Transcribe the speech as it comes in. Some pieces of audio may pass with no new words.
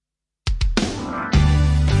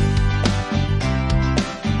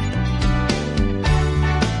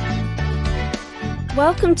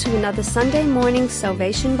Welcome to another Sunday morning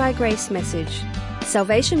Salvation by Grace message.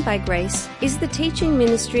 Salvation by Grace is the teaching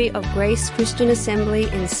ministry of Grace Christian Assembly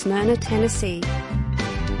in Smyrna, Tennessee.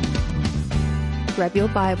 Grab your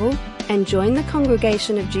Bible and join the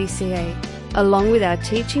congregation of GCA, along with our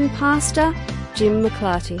teaching pastor, Jim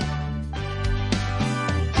McClarty.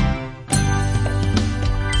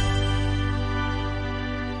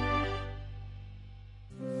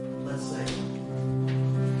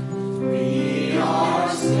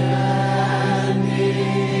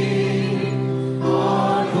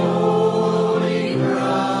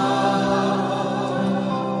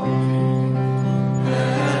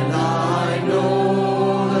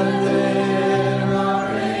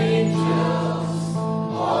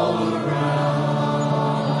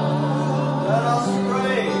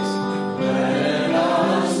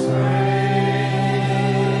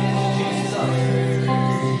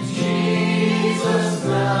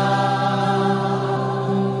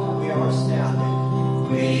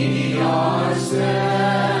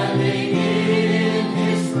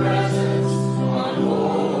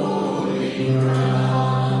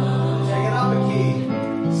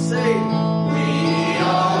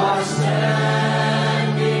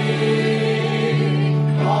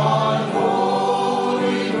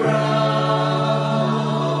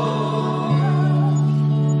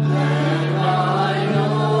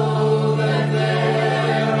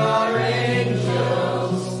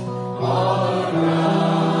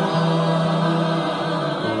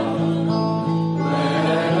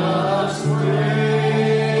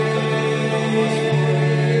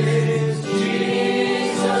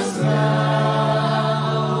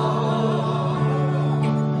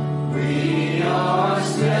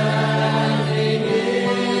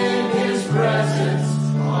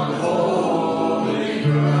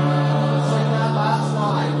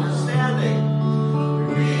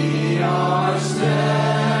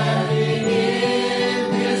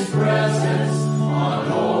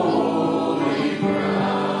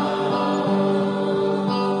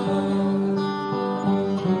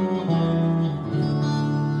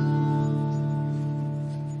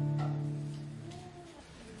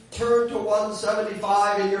 Turn to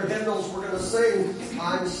 175 in your hymnals. We're going to sing,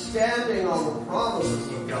 I'm Standing on the Promises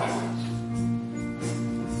of God.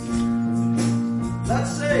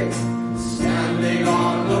 Let's sing. Standing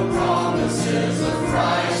on the promises of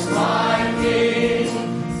Christ my King,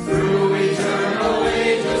 through eternal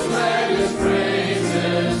ages let His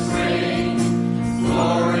praises ring.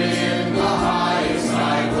 Glory in the highest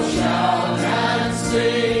I will shout and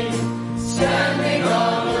sing, standing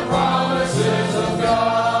on the promises of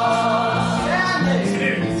God.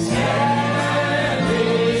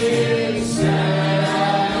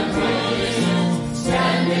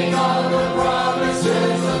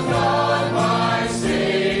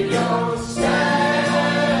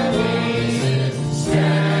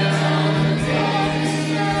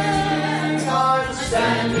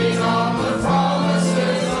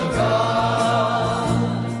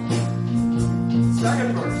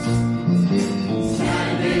 Standing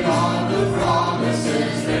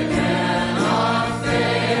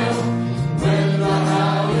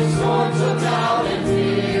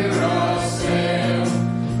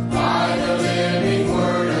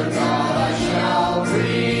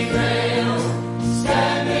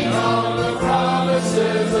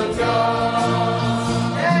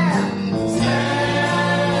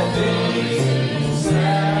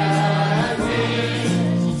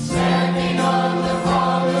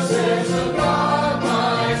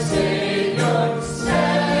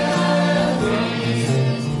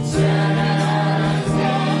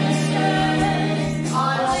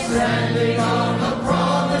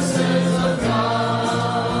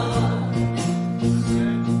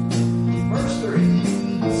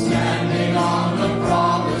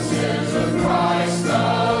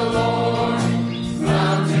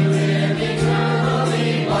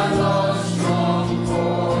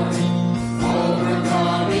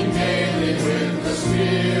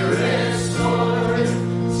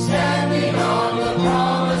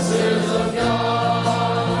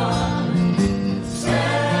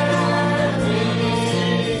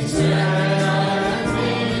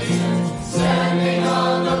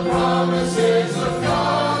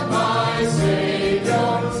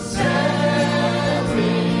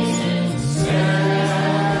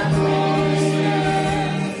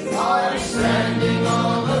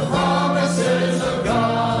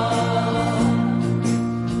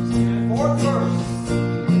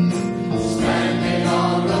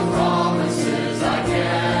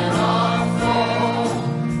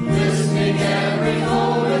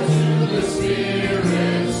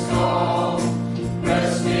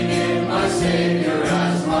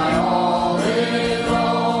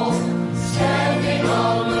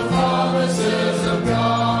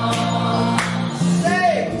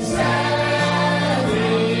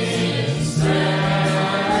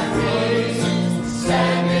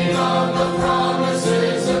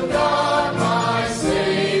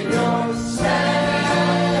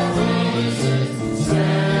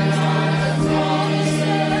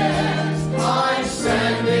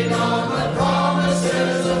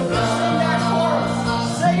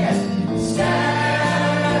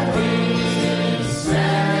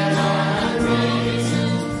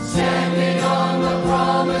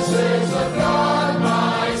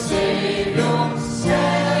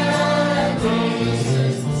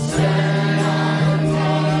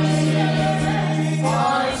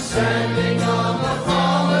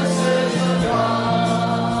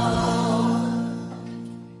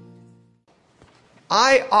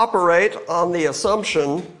I operate on the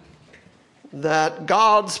assumption that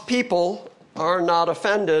God's people are not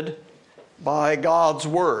offended by God's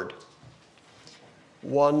word.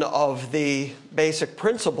 One of the basic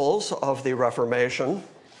principles of the Reformation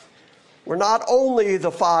were not only the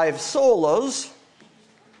five solas,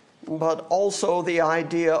 but also the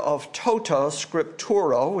idea of tota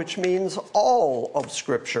scriptura, which means all of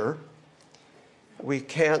Scripture. We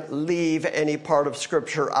can't leave any part of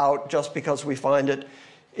Scripture out just because we find it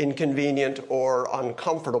inconvenient or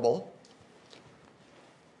uncomfortable.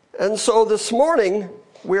 And so this morning,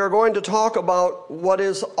 we are going to talk about what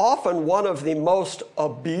is often one of the most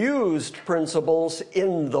abused principles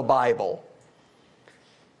in the Bible.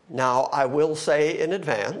 Now, I will say in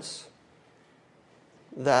advance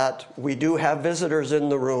that we do have visitors in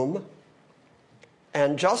the room,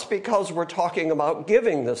 and just because we're talking about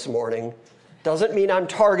giving this morning doesn't mean I'm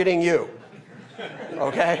targeting you,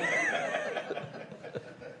 okay?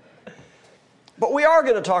 But we are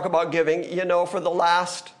going to talk about giving. You know, for the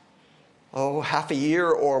last, half a year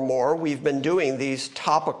or more, we've been doing these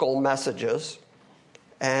topical messages,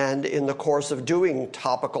 and in the course of doing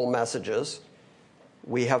topical messages,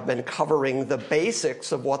 we have been covering the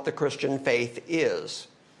basics of what the Christian faith is.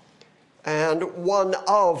 And one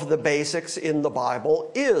of the basics in the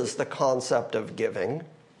Bible is the concept of giving,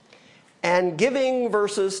 and giving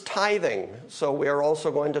versus tithing. So we are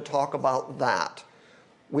also going to talk about that.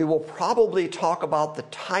 We will probably talk about the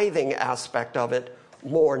tithing aspect of it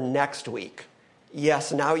more next week.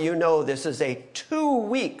 Yes, now you know this is a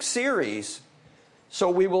 2-week series, so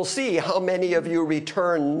we will see how many of you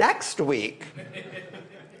return next week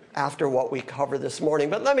after what we cover this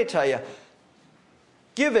morning. But let me tell you,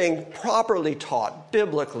 giving properly taught,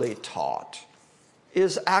 biblically taught,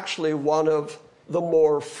 is actually one of the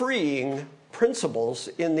more freeing principles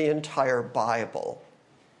in the entire Bible.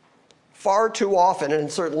 Far too often,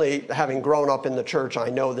 and certainly having grown up in the church, I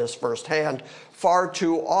know this firsthand, far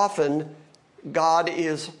too often God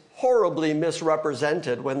is horribly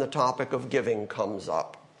misrepresented when the topic of giving comes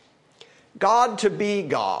up. God, to be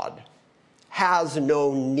God, has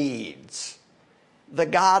no needs. The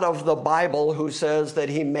God of the Bible, who says that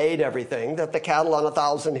he made everything, that the cattle on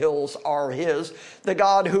 1,000 hills are his, the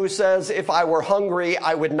God who says, if I were hungry,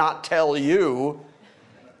 I would not tell you,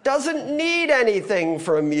 doesn't need anything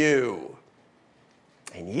from you.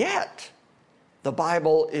 And yet, the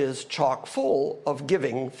Bible is chock full of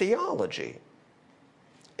giving theology.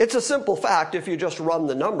 It's a simple fact, if you just run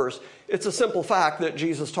the numbers, it's a simple fact that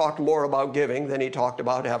Jesus talked more about giving than he talked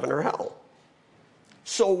about heaven or hell.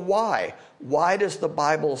 So why? Why does the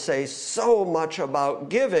Bible say so much about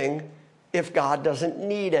giving if God doesn't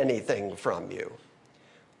need anything from you?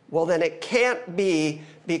 Well, then it can't be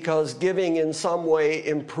because giving in some way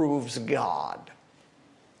improves God.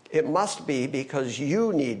 It must be because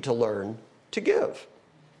you need to learn to give.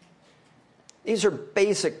 These are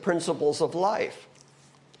basic principles of life.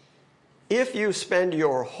 If you spend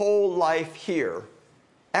your whole life here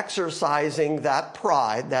exercising that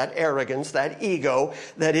pride, that arrogance, that ego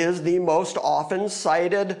that is the most often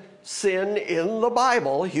cited sin in the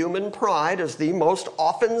Bible. Human pride is the most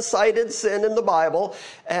often cited sin in the Bible,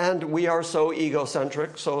 and we are so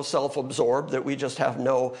egocentric, so self-absorbed that we just have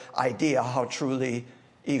no idea how truly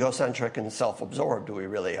egocentric and self-absorbed we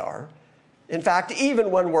really are. In fact, even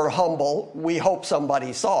when we're humble, we hope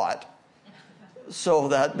somebody saw it so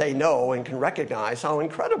that they know and can recognize how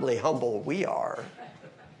incredibly humble we are.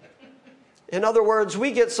 In other words,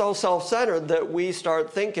 we get so self-centered that we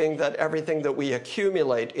start thinking that everything that we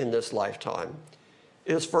accumulate in this lifetime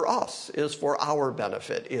is for us, is for our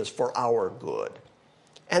benefit, is for our good.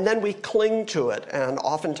 And then we cling to it, and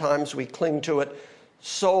oftentimes we cling to it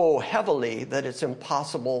so heavily that it's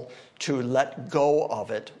impossible to let go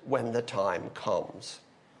of it when the time comes.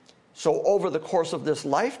 So over the course of this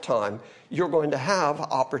lifetime, you're going to have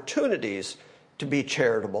opportunities to be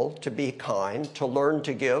charitable, to be kind, to learn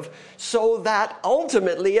to give, so that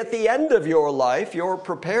ultimately at the end of your life, you're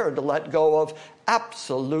prepared to let go of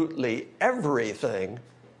absolutely everything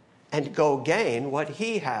and go gain what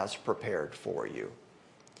he has prepared for you.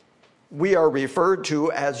 We are referred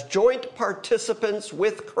to as joint participants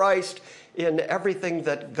with Christ in everything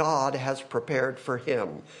that God has prepared for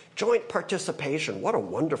him. Joint participation, what a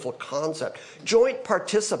wonderful concept. Joint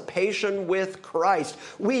participation with Christ.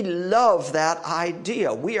 We love that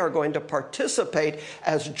idea. We are going to participate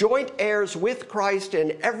as joint heirs with Christ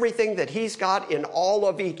in everything that he's got in all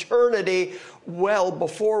of eternity. Well,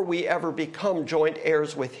 before we ever become joint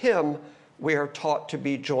heirs with him, we are taught to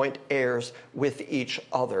be joint heirs with each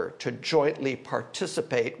other, to jointly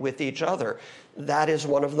participate with each other. That is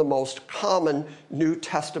one of the most common New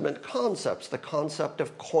Testament concepts, the concept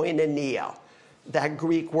of koinonia. That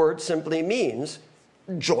Greek word simply means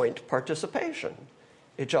joint participation.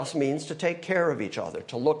 It just means to take care of each other,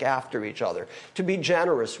 to look after each other, to be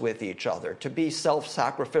generous with each other, to be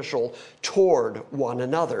self-sacrificial toward one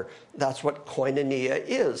another. That's what koinonia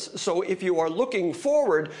is. So if you are looking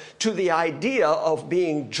forward to the idea of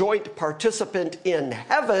being joint participant in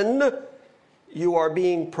heaven, you are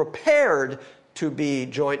being prepared to be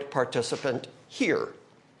joint participant here.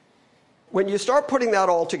 When you start putting that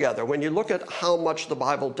all together, when you look at how much the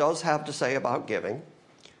Bible does have to say about giving,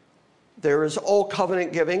 there is Old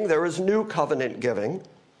Covenant giving, there is New Covenant giving,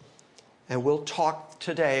 and we'll talk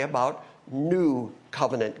today about New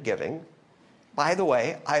Covenant giving. By the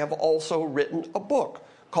way, I have also written a book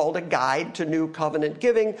called A Guide to New Covenant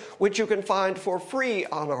Giving, which you can find for free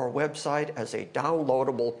on our website as a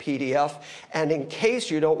downloadable PDF. And in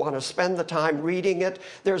case you don't want to spend the time reading it,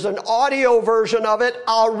 there's an audio version of it.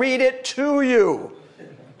 I'll read it to you.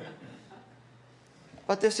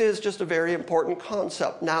 But this is just a very important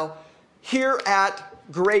concept. Now, here at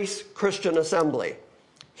Grace Christian Assembly,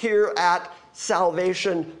 here at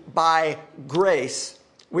Salvation by Grace,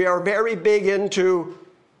 we are very big into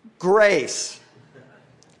grace.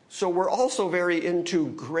 So we're also very into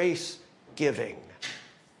grace giving.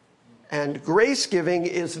 And grace giving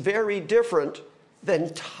is very different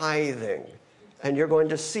than tithing. And you're going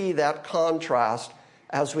to see that contrast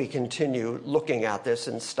as we continue looking at this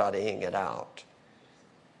and studying it out.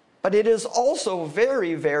 But it is also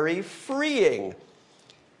very, very freeing.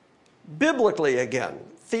 Biblically again,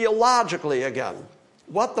 theologically again,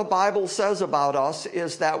 what the Bible says about us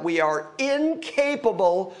is that we are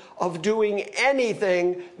incapable of doing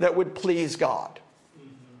anything that would please God.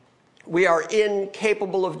 We are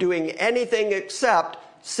incapable of doing anything except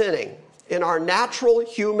sinning. In our natural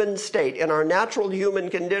human state, in our natural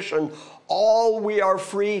human condition, all we are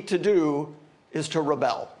free to do is to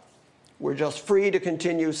rebel. We're just free to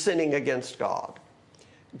continue sinning against God.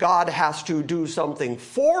 God has to do something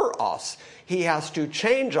for us. He has to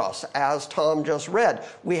change us, as Tom just read.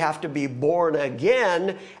 We have to be born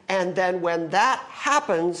again, and then when that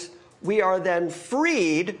happens, we are then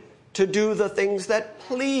freed to do the things that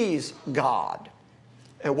please God.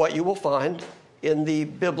 And what you will find in the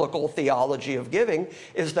biblical theology of giving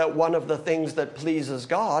is that one of the things that pleases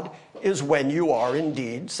God is when you are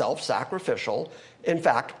indeed self-sacrificial. In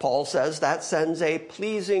fact, Paul says that sends a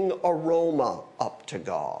pleasing aroma up to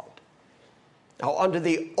God. Now, under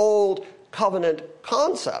the Old Covenant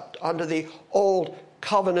concept, under the Old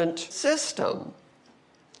Covenant system,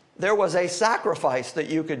 there was a sacrifice that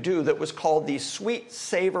you could do that was called the sweet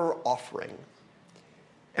savor offering.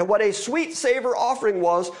 And what a sweet savor offering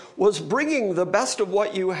was bringing the best of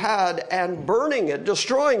what you had and burning it,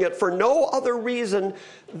 destroying it for no other reason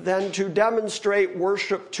than to demonstrate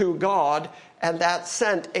worship to God. And that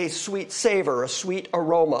sent a sweet savor, a sweet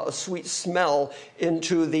aroma, a sweet smell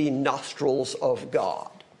into the nostrils of God.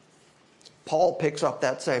 Paul picks up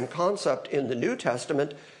that same concept in the New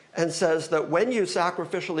Testament and says that when you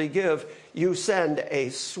sacrificially give, you send a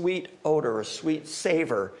sweet odor, a sweet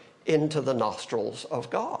savor into the nostrils of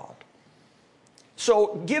God.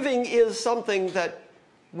 So giving is something that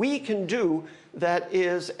we can do that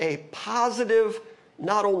is a positive,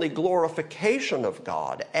 not only glorification of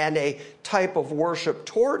God and a type of worship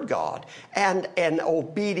toward God and an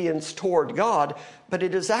obedience toward God, but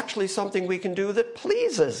it is actually something we can do that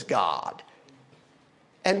pleases God.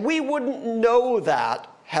 And we wouldn't know that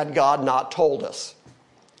had God not told us.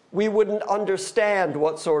 We wouldn't understand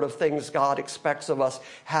what sort of things God expects of us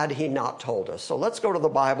had he not told us. So let's go to the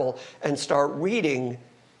Bible and start reading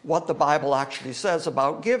what the Bible actually says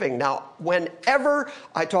about giving. Now, whenever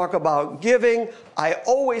I talk about giving, I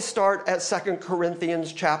always start at 2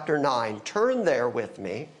 Corinthians chapter 9. Turn there with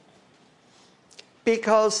me.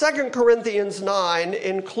 Because 2 Corinthians 9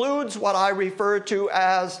 includes what I refer to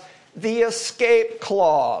as the escape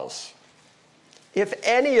clause. If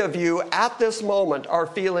any of you at this moment are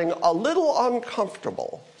feeling a little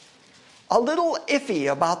uncomfortable, a little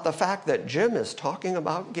iffy about the fact that Jim is talking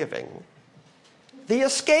about giving, the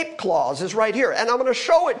escape clause is right here, and I'm going to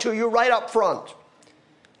show it to you right up front.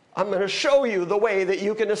 I'm going to show you the way that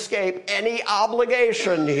you can escape any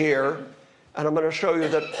obligation here, and I'm going to show you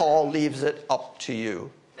that Paul leaves it up to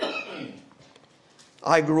you.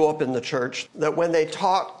 I grew up in the church that when they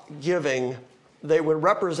taught giving, they would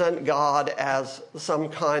represent God as some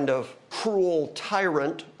kind of cruel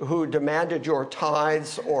tyrant who demanded your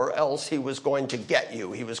tithes or else he was going to get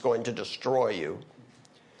you. He was going to destroy you.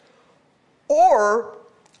 Or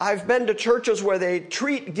I've been to churches where they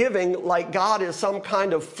treat giving like God is some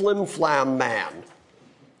kind of flim-flam man.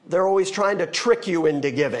 They're always trying to trick you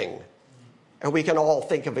into giving. And we can all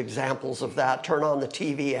think of examples of that. Turn on the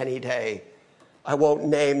TV any day. I won't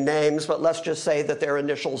name names, but let's just say that their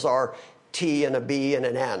initials are T and a B and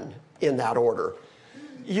an N, in that order.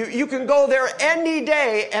 You can go there any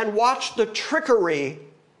day and watch the trickery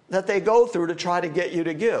that they go through to try to get you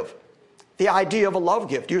to give. The idea of a love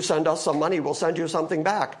gift. You send us some money, we'll send you something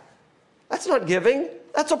back. That's not giving.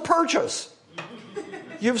 That's a purchase.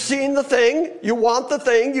 You've seen the thing, you want the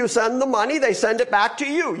thing, you send the money, they send it back to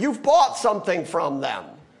you. You've bought something from them.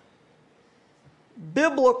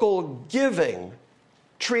 Biblical giving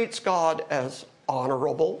treats God as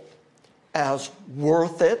honorable, as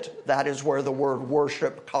worth it. That is where the word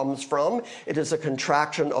worship comes from. It is a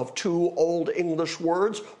contraction of two Old English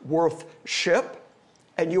words, worth-ship.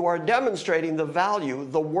 And you are demonstrating the value,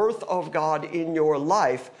 the worth of God in your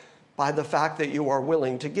life by the fact that you are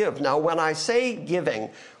willing to give. Now, when I say giving,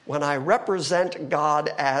 when I represent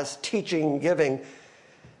God as teaching giving,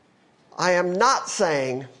 I am not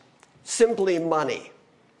saying simply money.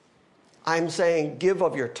 I'm saying give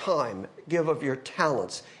of your time, give of your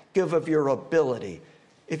talents, give of your ability.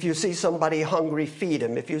 If you see somebody hungry, feed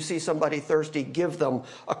him. If you see somebody thirsty, give them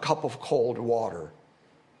a cup of cold water.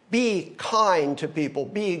 Be kind to people.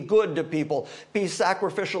 Be good to people. Be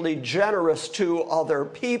sacrificially generous to other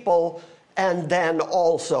people, and then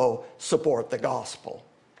also support the gospel.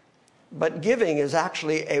 But giving is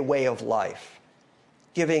actually a way of life.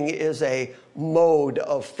 Giving is a mode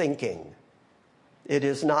of thinking. It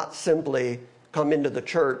is not simply come into the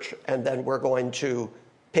church and then we're going to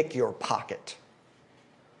pick your pocket.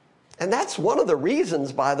 And that's one of the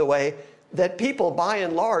reasons, by the way, that people, by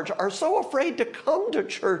and large, are so afraid to come to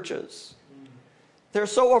churches. They're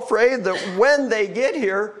so afraid that when they get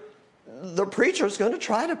here, the preacher's going to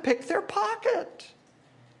try to pick their pocket.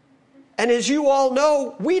 And as you all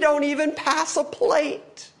know, we don't even pass a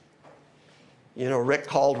plate. You know, Rick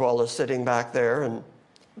Caldwell is sitting back there, and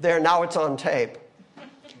now it's on tape.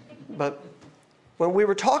 But when we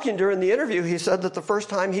were talking during the interview, he said that the first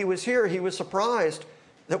time he was here, he was surprised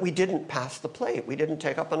that we didn't pass the plate. We didn't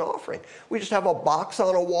take up an offering. We just have a box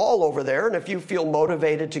on a wall over there, and if you feel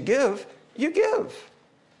motivated to give, you give.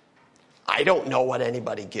 I don't know what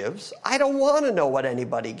anybody gives. I don't want to know what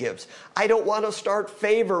anybody gives. I don't want to start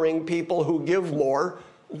favoring people who give more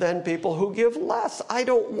than people who give less. I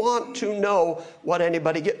don't want to know what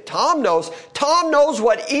anybody gives. Tom knows. Tom knows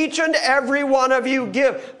what each and every one of you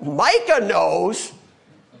give. Micah knows.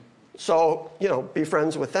 So, be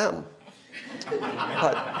friends with them.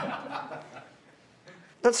 But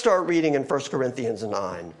let's start reading in 1 Corinthians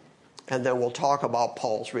 9, and then we'll talk about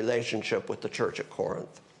Paul's relationship with the church at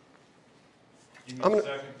Corinth. You mean 2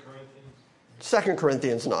 Corinthians? 2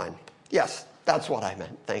 Corinthians 9. Yes, that's what I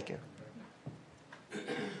meant. Thank you.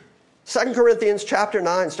 2 Corinthians chapter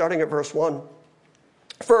 9, starting at verse 1.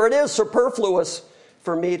 For it is superfluous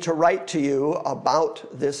for me to write to you about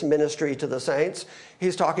this ministry to the saints.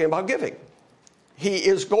 He's talking about giving. He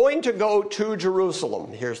is going to go to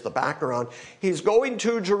Jerusalem. Here's the background. He's going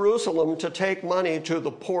to Jerusalem to take money to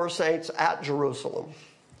the poor saints at Jerusalem.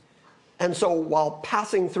 And so while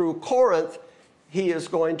passing through Corinth, he is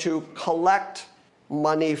going to collect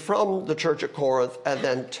money from the church at Corinth and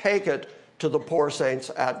then take it to the poor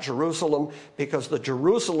saints at Jerusalem, because the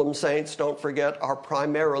Jerusalem saints, don't forget, are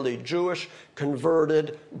primarily Jewish,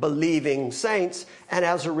 converted, believing saints. And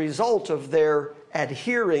as a result of their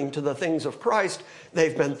adhering to the things of Christ,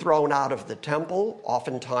 they've been thrown out of the temple.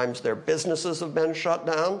 Oftentimes their businesses have been shut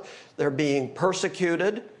down. They're being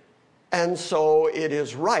persecuted. And so it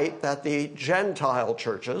is right that the Gentile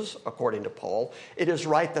churches, according to Paul, it is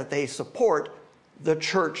right that they support the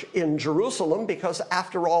church in Jerusalem, because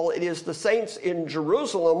after all, it is the saints in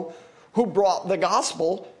Jerusalem who brought the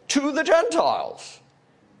gospel to the Gentiles.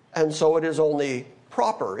 And so it is only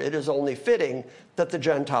proper, it is only fitting that the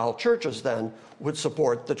Gentile churches then would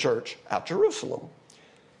support the church at Jerusalem.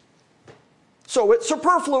 So it's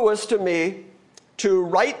superfluous to me to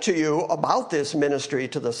write to you about this ministry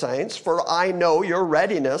to the saints, for I know your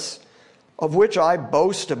readiness, of which I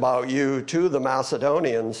boast about you to the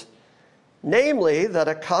Macedonians, namely that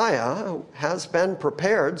Achaia has been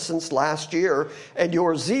prepared since last year, and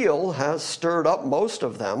your zeal has stirred up most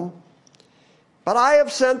of them. But I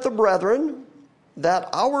have sent the brethren, that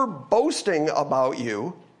our boasting about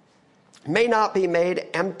you may not be made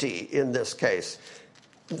empty in this case,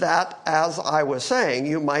 that, as I was saying,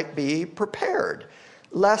 you might be prepared,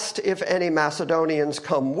 lest if any Macedonians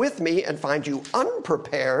come with me and find you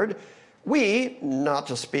unprepared, we, not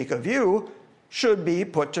to speak of you, should be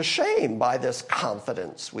put to shame by this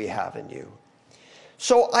confidence we have in you.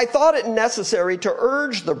 So I thought it necessary to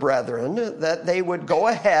urge the brethren that they would go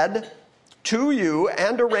ahead to you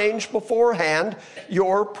and arrange beforehand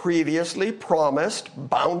your previously promised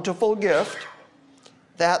bountiful gift,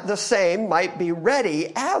 that the same might be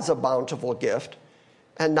ready as a bountiful gift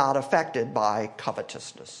and not affected by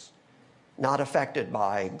covetousness, not affected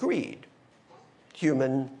by greed,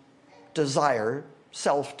 human desire,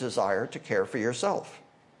 self-desire to care for yourself.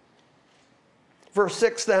 Verse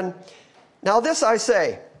 6 then, now this I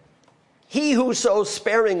say, he who sows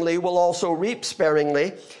sparingly will also reap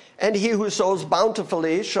sparingly, and he who sows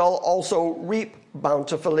bountifully shall also reap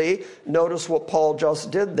bountifully. Notice what Paul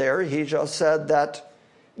just did there. He just said that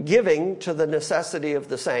giving to the necessity of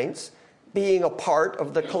the saints, being a part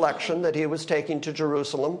of the collection that he was taking to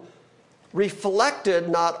Jerusalem, reflected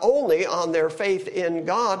not only on their faith in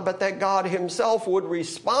God, but that God himself would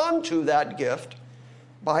respond to that gift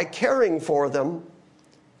by caring for them.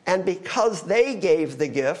 And because they gave the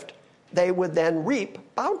gift, they would then reap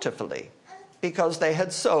bountifully, because they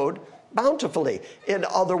had sowed bountifully. In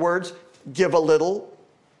other words, give a little,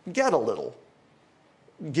 get a little.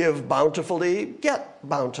 Give bountifully, get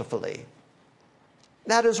bountifully.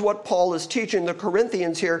 That is what Paul is teaching the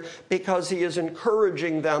Corinthians here, because he is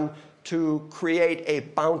encouraging them to create a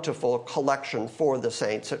bountiful collection for the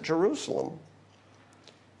saints at Jerusalem.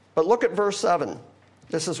 But look at verse 7.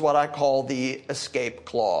 This is what I call the escape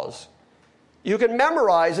clause. You can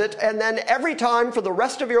memorize it, and then every time for the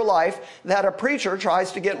rest of your life that a preacher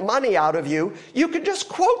tries to get money out of you, you can just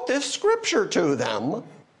quote this scripture to them.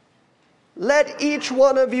 Let each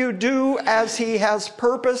one of you do as he has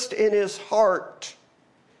purposed in his heart,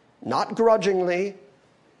 not grudgingly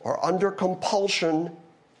or under compulsion,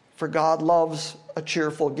 for God loves a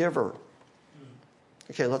cheerful giver.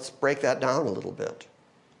 Okay, let's break that down a little bit.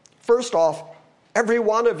 First off, every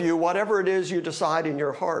one of you, whatever it is you decide in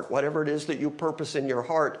your heart, whatever it is that you purpose in your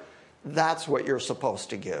heart, that's what you're supposed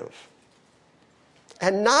to give.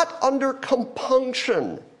 And not under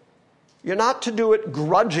compunction. You're not to do it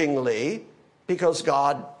grudgingly, because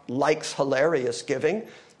God likes hilarious giving.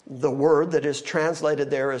 The word that is translated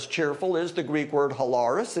there as cheerful is the Greek word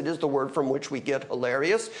hilaris. It is the word from which we get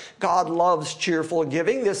hilarious. God loves cheerful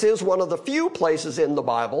giving. This is one of the few places in the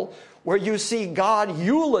Bible where you see God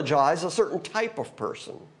eulogize a certain type of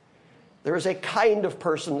person. There is a kind of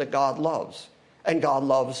person that God loves, and God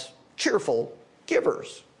loves cheerful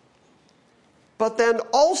givers. But then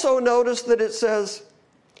also notice that it says,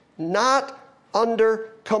 not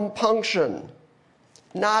under compunction,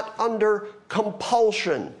 not under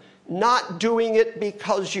compulsion, not doing it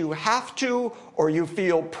because you have to, or you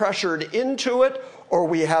feel pressured into it, or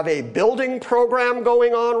we have a building program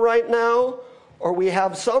going on right now, or we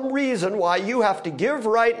have some reason why you have to give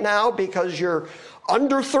right now because you're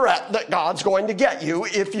under threat that God's going to get you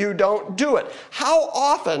if you don't do it. How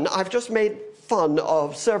often, I've just made fun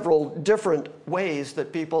of several different ways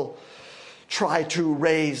that people try to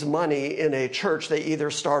raise money in a church. They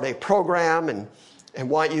either start a program and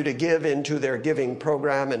want you to give into their giving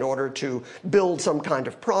program in order to build some kind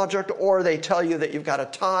of project, or they tell you that you've got to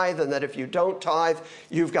tithe, and that if you don't tithe,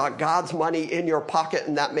 you've got God's money in your pocket,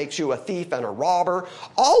 and that makes you a thief and a robber.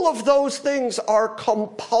 All of those things are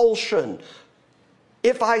compulsion.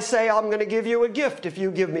 If I say I'm going to give you a gift if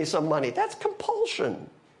you give me some money, that's compulsion.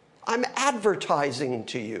 I'm advertising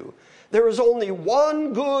to you. There is only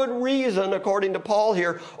one good reason, according to Paul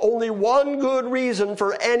here, only one good reason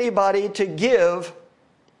for anybody to give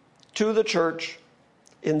to the church.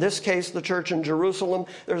 In this case, the church in Jerusalem.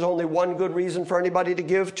 There's only one good reason for anybody to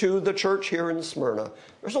give to the church here in Smyrna.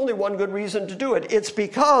 There's only one good reason to do it. It's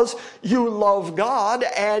because you love God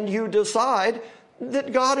and you decide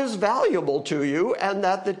that God is valuable to you and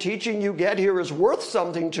that the teaching you get here is worth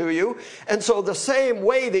something to you. And so the same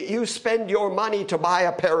way that you spend your money to buy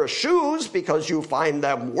a pair of shoes because you find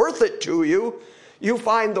them worth it to you, you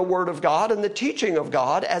find the Word of God and the teaching of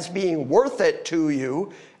God as being worth it to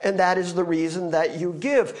you, and that is the reason that you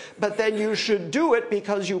give. But then you should do it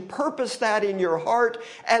because you purpose that in your heart,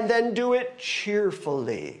 and then do it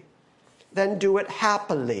cheerfully. Then do it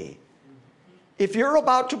happily. If you're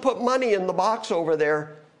about to put money in the box over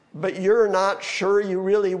there, but you're not sure you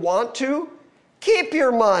really want to, keep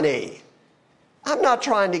your money. I'm not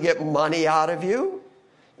trying to get money out of you.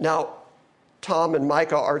 Now, Tom and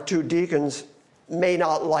Micah, our two deacons, may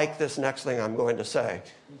not like this next thing I'm going to say.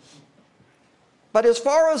 But as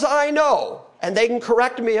far as I know, and they can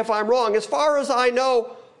correct me if I'm wrong, as far as I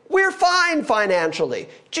know, we're fine financially.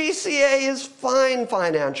 GCA is fine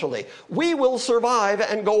financially. We will survive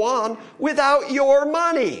and go on without your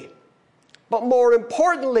money. But more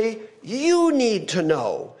importantly, you need to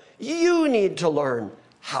know, you need to learn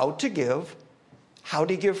how to give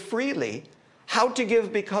freely, how to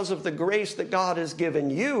give because of the grace that God has given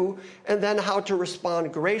you, and then how to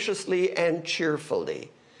respond graciously and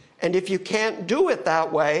cheerfully. And if you can't do it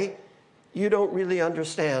that way, you don't really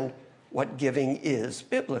understand what giving is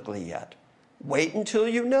biblically yet. Wait until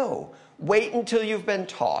you know. Wait until you've been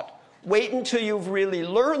taught. Wait until you've really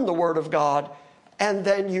learned the Word of God, and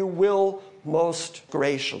then you will most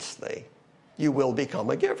graciously, you will become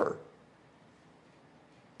a giver.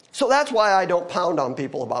 So that's why I don't pound on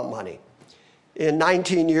people about money. In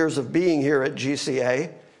 19 years of being here at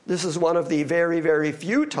GCA, this is one of the very, very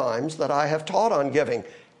few times that I have taught on giving.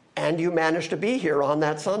 And you managed to be here on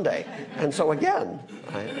that Sunday. And so again,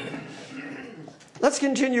 let's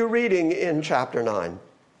continue reading in chapter 9.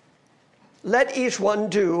 Let each one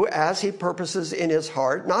do as he purposes in his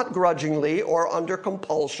heart, not grudgingly or under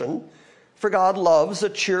compulsion, for God loves a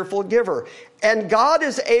cheerful giver. And God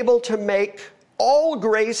is able to make all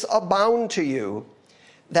grace abound to you,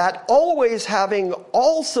 that always having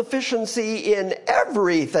all sufficiency in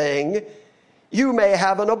everything, you may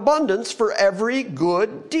have an abundance for every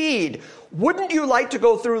good deed. Wouldn't you like to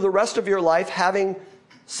go through the rest of your life having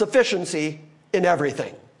sufficiency in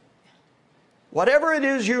everything? Whatever it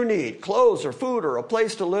is you need, clothes or food or a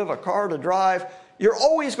place to live, a car to drive, you're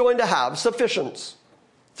always going to have sufficiency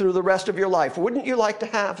through the rest of your life. Wouldn't you like to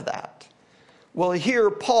have that? Well, here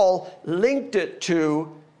Paul linked it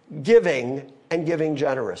to giving and giving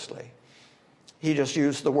generously. He just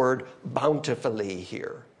used the word bountifully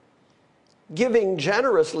here. Giving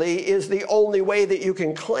generously is the only way that you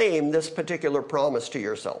can claim this particular promise to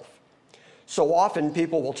yourself. So often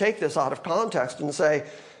people will take this out of context and say,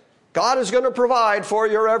 God is going to provide for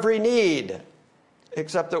your every need.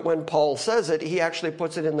 Except that when Paul says it, he actually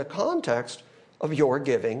puts it in the context of your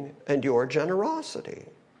giving and your generosity.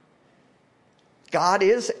 God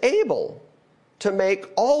is able to make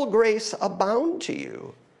all grace abound to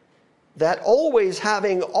you, that always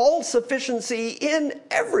having all sufficiency in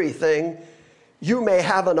everything, you may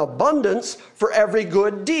have an abundance for every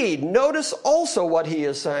good deed. Notice also what he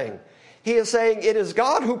is saying. He is saying it is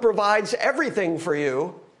God who provides everything for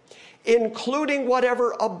you, including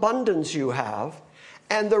whatever abundance you have.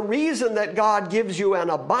 And the reason that God gives you an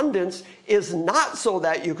abundance is not so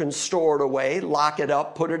that you can store it away, lock it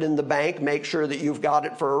up, put it in the bank, make sure that you've got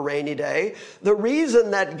it for a rainy day. The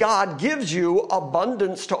reason that God gives you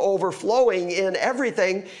abundance to overflowing in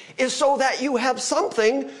everything is so that you have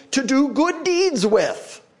something to do good deeds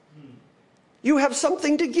with. You have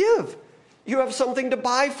something to give. You have something to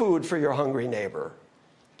buy food for your hungry neighbor.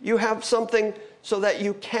 You have something so that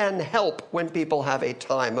you can help when people have a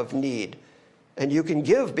time of need. And you can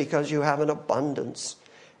give because you have an abundance.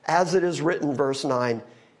 As it is written, verse 9,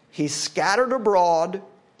 he scattered abroad,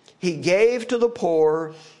 he gave to the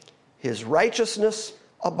poor, his righteousness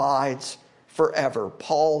abides forever.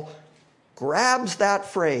 Paul grabs that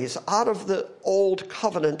phrase out of the old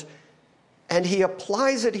covenant and he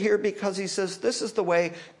applies it here because he says this is the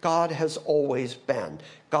way God has always been.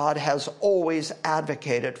 God has always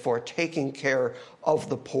advocated for taking care of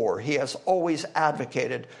the poor. He has always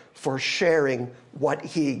advocated for sharing what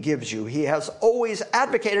he gives you. He has always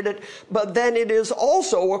advocated it, but then it is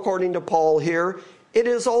also, according to Paul here, it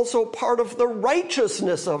is also part of the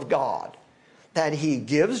righteousness of God that he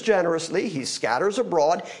gives generously, he scatters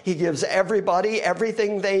abroad, he gives everybody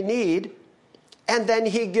everything they need, and then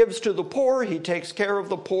he gives to the poor, he takes care of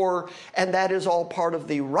the poor, and that is all part of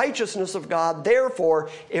the righteousness of God. Therefore,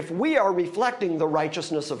 if we are reflecting the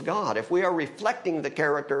righteousness of God, if we are reflecting the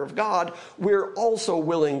character of God, we're also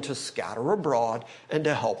willing to scatter abroad and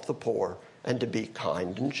to help the poor and to be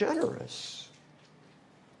kind and generous.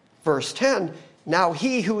 Verse 10, now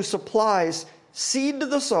he who supplies seed to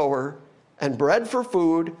the sower and bread for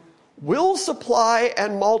food will supply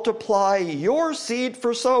and multiply your seed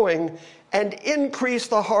for sowing and increase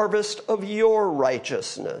the harvest of your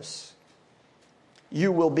righteousness.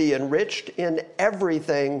 You will be enriched in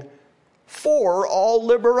everything for all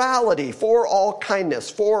liberality, for all kindness,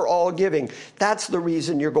 for all giving. That's the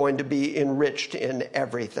reason you're going to be enriched in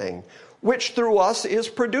everything, which through us is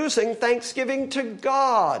producing thanksgiving to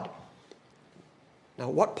God. Now,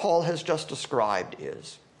 what Paul has just described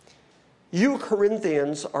is, you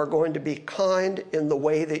Corinthians are going to be kind in the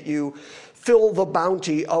way that you fill the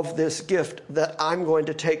bounty of this gift that I'm going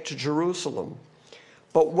to take to Jerusalem.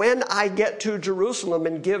 But when I get to Jerusalem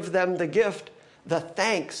and give them the gift, the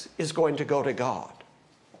thanks is going to go to God.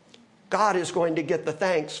 God is going to get the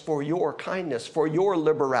thanks for your kindness, for your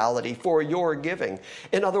liberality, for your giving.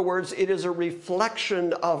 In other words, it is a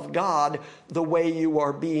reflection of God the way you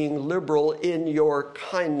are being liberal in your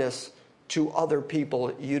kindness to other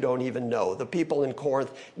people you don't even know. The people in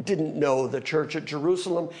Corinth didn't know the church at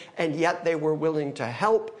Jerusalem, and yet they were willing to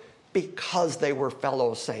help because they were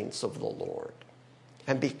fellow saints of the Lord.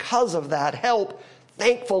 And because of that help,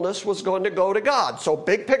 thankfulness was going to go to God. So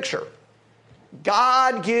big picture.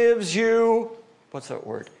 God gives you, what's that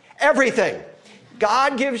word? Everything.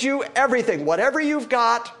 God gives you everything. Whatever you've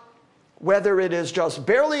got, whether it is just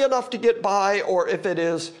barely enough to get by or if it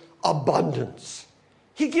is abundance.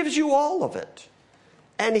 He gives you all of it.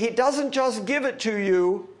 And he doesn't just give it to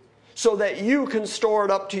you so that you can store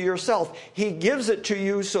it up to yourself. He gives it to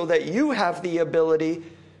you so that you have the ability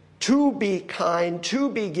to be kind, to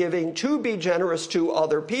be giving, to be generous to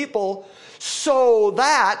other people, so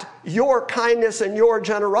that your kindness and your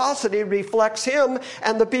generosity reflects him,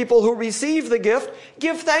 and the people who receive the gift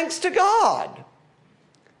give thanks to God.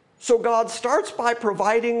 So God starts by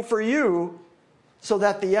providing for you so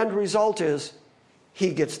that the end result is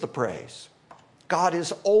he gets the praise. God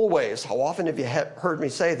is always, how often have you heard me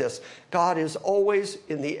say this? God is always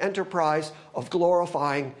in the enterprise of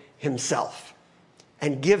glorifying himself.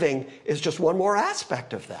 And giving is just one more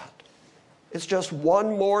aspect of that. It's just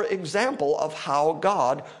one more example of how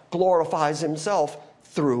God glorifies himself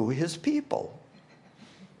through his people.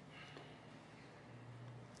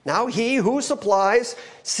 Now he who supplies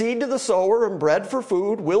seed to the sower and bread for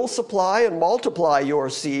food will supply and multiply your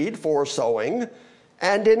seed for sowing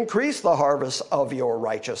and increase the harvest of your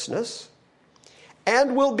righteousness,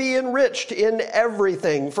 and will be enriched in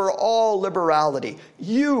everything for all liberality.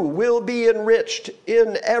 You will be enriched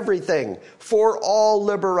in everything for all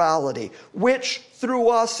liberality, which through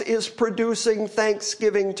us is producing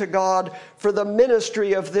thanksgiving to God, for the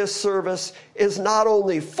ministry of this service is not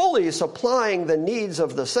only fully supplying the needs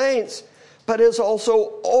of the saints, but is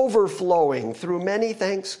also overflowing through many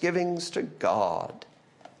thanksgivings to God.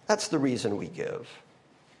 That's the reason we give.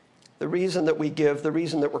 The reason that we give, the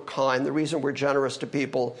reason that we're kind, the reason we're generous to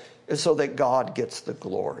people is so that God gets the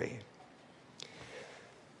glory.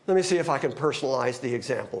 Let me see if I can personalize the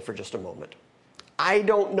example for just a moment. I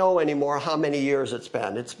don't know anymore how many years it's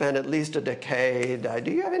been. It's been at least a decade. Do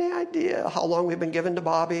you have any idea how long we've been giving to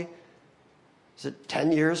Bobby? Is it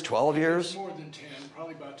 10 years, 12 years? It's more than 10,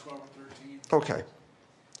 probably about 12 or 13. Okay.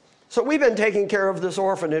 So we've been taking care of this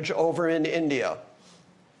orphanage over in India.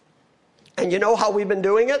 And you know how we've been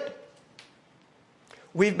doing it?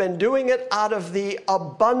 We've been doing it out of the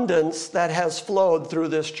abundance that has flowed through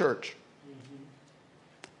this church.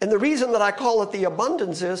 And the reason that I call it the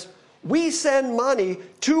abundance is we send money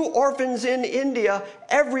to orphans in India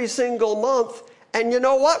every single month. And you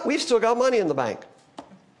know what? We've still got money in the bank.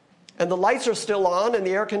 And the lights are still on and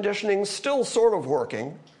the air conditioning's still sort of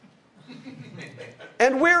working.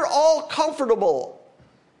 And we're all comfortable.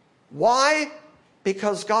 Why?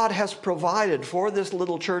 Because God has provided for this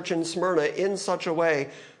little church in Smyrna in such a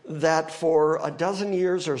way that for a dozen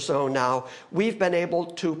years or so now, we've been able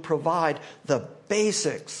to provide the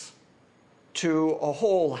basics to a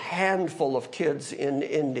whole handful of kids in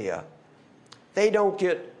India. They don't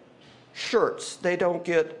get shirts. They don't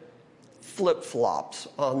get flip-flops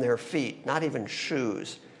on their feet, not even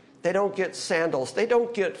shoes. They don't get sandals. They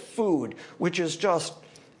don't get food, which is just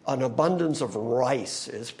an abundance of rice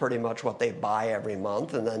is pretty much what they buy every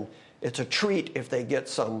month. And then it's a treat if they get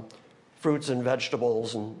some fruits and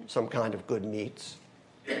vegetables and some kind of good meats.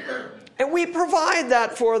 And we provide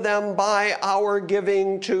that for them by our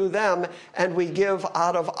giving to them. And we give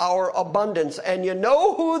out of our abundance. And you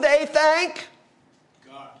know who they thank?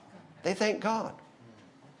 God. They thank God.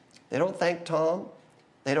 They don't thank Tom.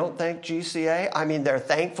 They don't thank GCA. I mean, they're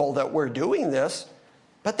thankful that we're doing this.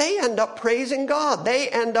 But they end up praising God. They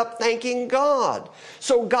end up thanking God.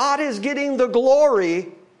 So God is getting the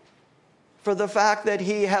glory for the fact that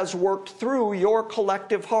he has worked through your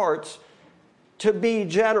collective hearts to be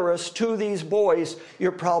generous to these boys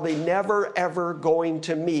you're probably never, ever going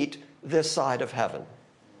to meet this side of heaven.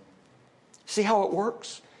 See how it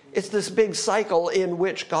works? It's this big cycle in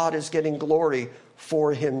which God is getting glory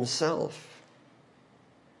for himself.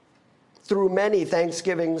 Through many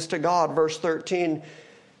thanksgivings to God, verse 13,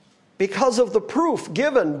 because of the proof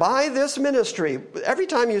given by this ministry. Every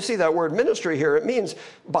time you see that word ministry here, it means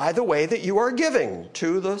by the way that you are giving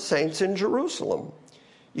to the saints in Jerusalem.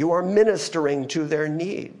 You are ministering to their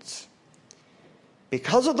needs.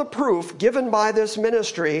 Because of the proof given by this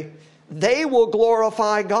ministry, they will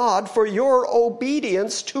glorify God for your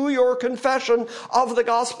obedience to your confession of the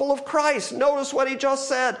gospel of Christ. Notice what he just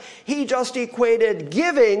said. He just equated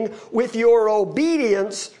giving with your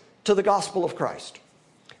obedience to the gospel of Christ.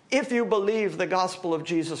 If you believe the gospel of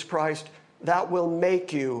Jesus Christ, that will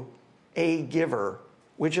make you a giver,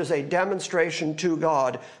 which is a demonstration to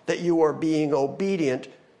God that you are being obedient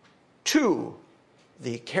to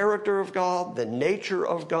the character of God, the nature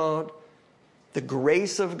of God, the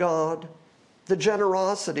grace of God, the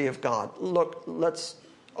generosity of God. Look, let's,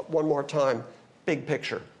 one more time, big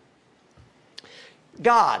picture.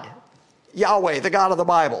 God, Yahweh, the God of the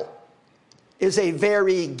Bible, is a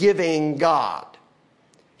very giving God.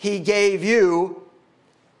 He gave you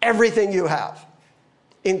everything you have,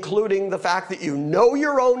 including the fact that you know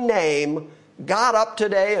your own name, got up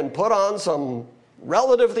today and put on some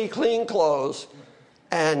relatively clean clothes,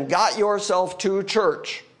 and got yourself to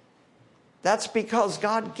church. That's because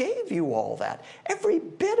God gave you all that. Every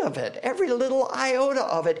bit of it, every little iota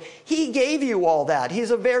of it, he gave you all that.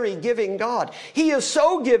 He's a very giving God. He is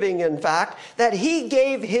so giving, in fact, that he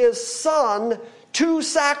gave his son to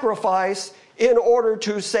sacrifice in order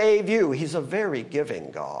to save you. He's a very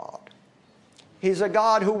giving God. He's a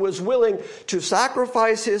God who was willing to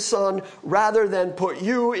sacrifice his son rather than put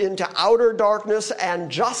you into outer darkness and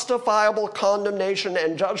justifiable condemnation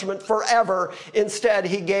and judgment forever. Instead,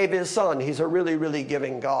 he gave his son. He's a really, really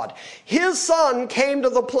giving God. His son came to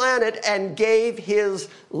the planet and gave his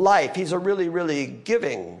life. He's a really, really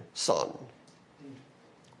giving son.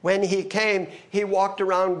 When he came, he walked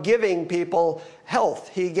around giving people health.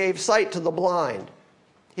 He gave sight to the blind.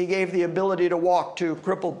 He gave the ability to walk to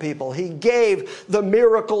crippled people. He gave the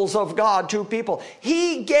miracles of God to people.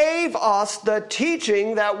 He gave us the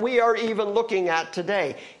teaching that we are even looking at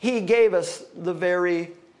today. He gave us the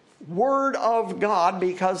very Word of God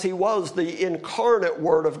because he was the incarnate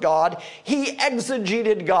Word of God. He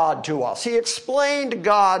exegeted God to us. He explained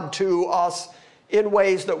God to us in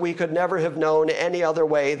ways that we could never have known any other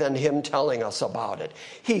way than him telling us about it.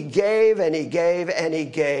 He gave and he gave and he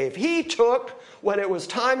gave. He took, when it was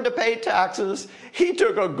time to pay taxes, he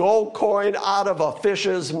took a gold coin out of a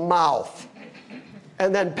fish's mouth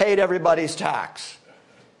and then paid everybody's tax.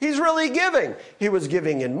 He's really giving. He was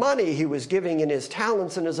giving in money. He was giving in his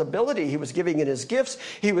talents and his ability. He was giving in his gifts.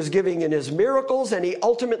 He was giving in his miracles, and he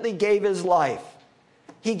ultimately gave his life.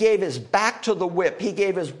 He gave his back to the whip. He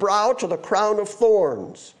gave his brow to the crown of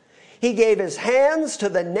thorns. He gave his hands to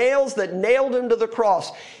the nails that nailed him to the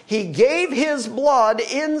cross. He gave his blood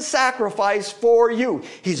in sacrifice for you.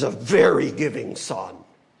 He's a very giving son.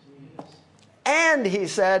 And he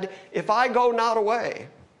said, if I go not away,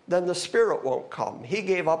 then the Spirit won't come. He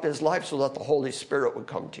gave up his life so that the Holy Spirit would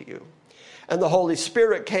come to you. And the Holy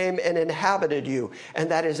Spirit came and inhabited you.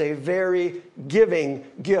 And that is a very giving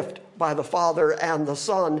gift by the Father and the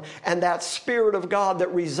Son. And that Spirit of God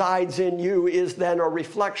that resides in you is then a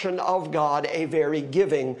reflection of God, a very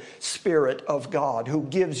giving Spirit of God who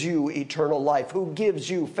gives you eternal life, who gives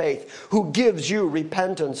you faith, who gives you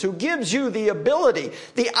repentance, who gives you the ability,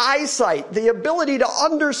 the eyesight, the ability to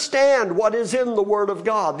understand what is in the Word of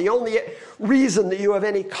God. The only reason that you have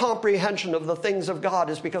any comprehension of the things of God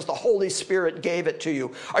is because the Holy Spirit gave it to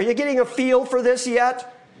you. Are you getting a feel for this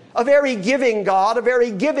yet? A very giving God, a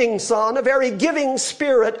very giving Son, a very giving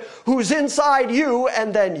Spirit who's inside you,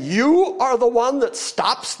 and then you are the one that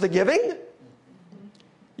stops the giving?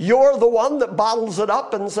 You're the one that bottles it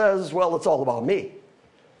up and says, well, it's all about me.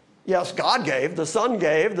 Yes, God gave, the Son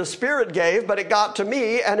gave, the Spirit gave, but it got to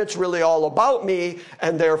me, and it's really all about me,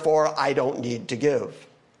 and therefore I don't need to give.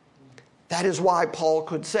 That is why Paul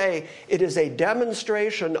could say it is a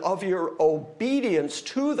demonstration of your obedience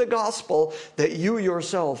to the gospel that you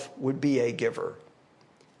yourself would be a giver.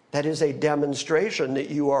 That is a demonstration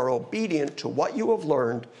that you are obedient to what you have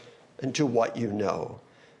learned and to what you know.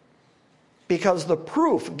 Because the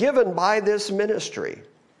proof given by this ministry,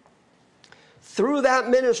 through that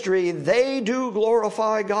ministry, they do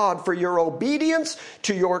glorify God for your obedience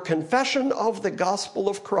to your confession of the gospel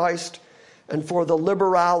of Christ and for the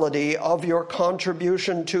liberality of your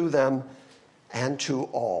contribution to them and to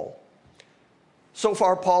all. So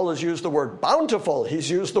far, Paul has used the word bountiful. He's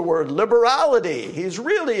used the word liberality. He's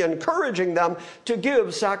really encouraging them to give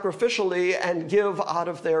sacrificially and give out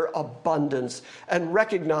of their abundance and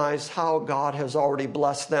recognize how God has already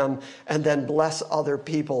blessed them and then bless other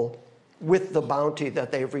people with the bounty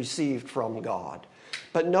that they've received from God.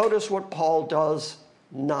 But notice what Paul does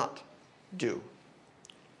not do.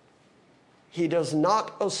 He does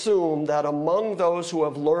not assume that among those who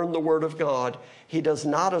have learned the Word of God, he does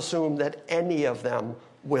not assume that any of them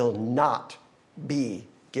will not be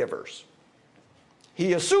givers.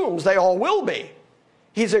 He assumes they all will be.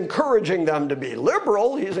 He's encouraging them to be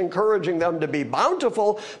liberal. He's encouraging them to be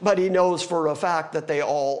bountiful, but he knows for a fact that they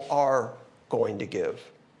all are going to give.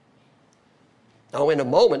 Now, in a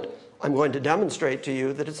moment, I'm going to demonstrate to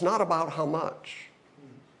you that it's not about how much,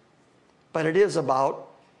 but it is about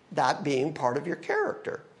that being part of your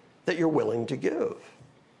character, that you're willing to give.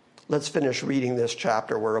 Let's finish reading this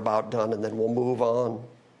chapter. We're about done, and then we'll move on.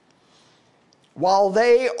 While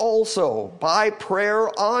they also, by prayer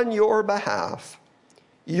on your behalf,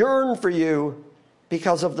 yearn for you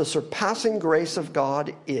because of the surpassing grace of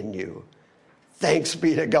God in you. Thanks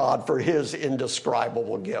be to God for his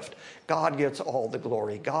indescribable gift. God gets all the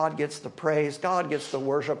glory. God gets the praise. God gets the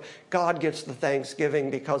worship. God gets the thanksgiving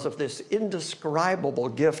because of this indescribable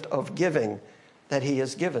gift of giving that he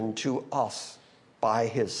has given to us by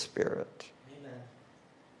his Spirit. Amen.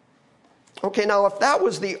 Okay, now if that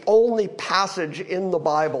was the only passage in the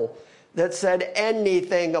Bible that said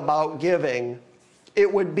anything about giving,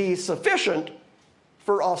 it would be sufficient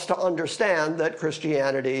for us to understand that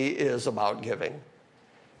Christianity is about giving.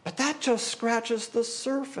 But that just scratches the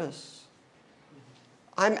surface.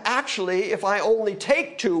 I'm actually, if I only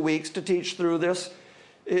take 2 weeks to teach through this,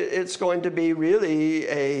 it's going to be really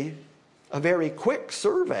a very quick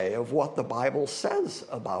survey of what the Bible says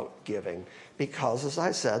about giving. Because, as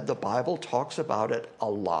I said, the Bible talks about it a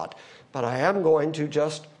lot. But I am going to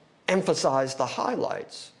just emphasize the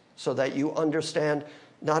highlights so that you understand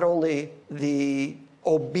not only the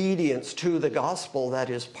obedience to the gospel that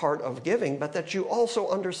is part of giving, but that you also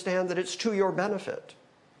understand that it's to your benefit.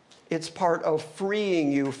 It's part of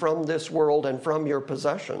freeing you from this world and from your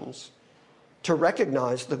possessions to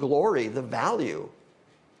recognize the glory, the value,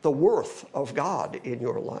 the worth of God in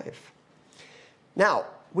your life. Now,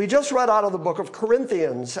 we just read out of the book of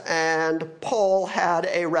Corinthians, and Paul had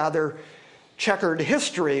a rather checkered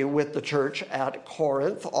history with the church at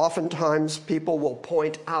Corinth. Oftentimes, people will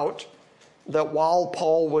point out that while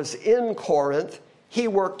Paul was in Corinth, he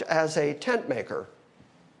worked as a tent maker.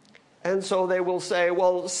 And so they will say,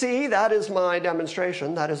 well, see, that is my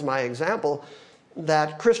demonstration, that is my example,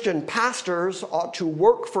 that Christian pastors ought to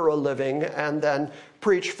work for a living and then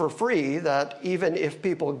preach for free, that even if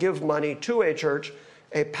people give money to a church,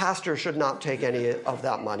 a pastor should not take any of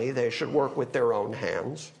that money. They should work with their own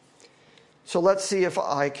hands. So let's see if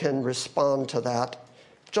I can respond to that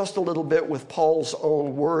just a little bit with Paul's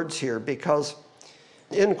own words here, because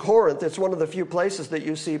in Corinth, it's one of the few places that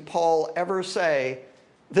you see Paul ever say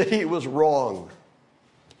that he was wrong.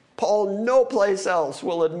 Paul, no place else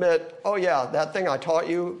will admit, oh yeah, that thing I taught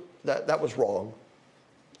you, that was wrong.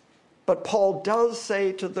 But Paul does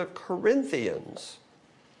say to the Corinthians,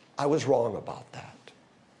 I was wrong about that.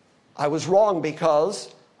 I was wrong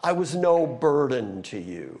because I was no burden to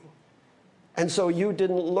you. And so you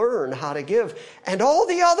didn't learn how to give. And all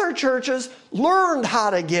the other churches learned how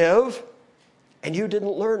to give, and you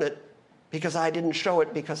didn't learn it because I didn't show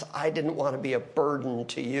it, because I didn't want to be a burden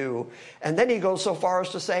to you. And then he goes so far as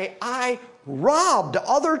to say, I robbed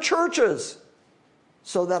other churches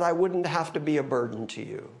so that I wouldn't have to be a burden to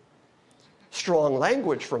you. Strong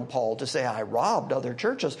language from Paul to say I robbed other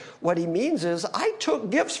churches. What he means is I took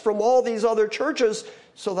gifts from all these other churches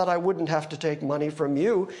so that I wouldn't have to take money from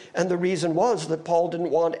you. And the reason was that Paul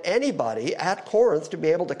didn't want anybody at Corinth to be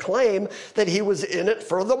able to claim that he was in it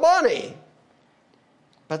for the money.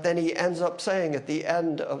 But then he ends up saying at the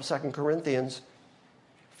end of 2 Corinthians,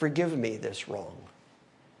 forgive me this wrong,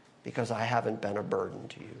 because I haven't been a burden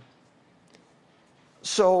to you.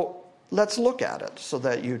 So let's look at it so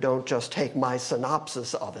that you don't just take my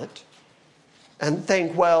synopsis of it and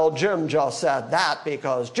think, well, Jim just said that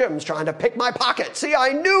because Jim's trying to pick my pocket. See,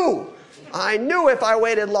 I knew if I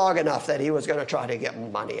waited long enough that he was going to try to get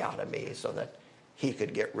money out of me so that he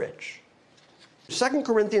could get rich. 2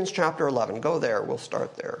 Corinthians chapter 11, go there, we'll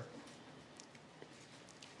start there.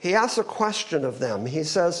 He asks a question of them. He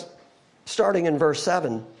says, starting in verse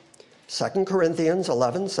 7, 2 Corinthians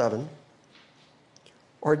 11:7,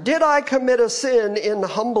 or did I commit a sin in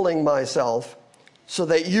humbling myself so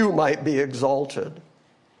that you might be exalted?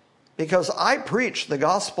 Because I preached the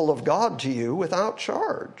gospel of God to you without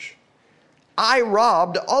charge. I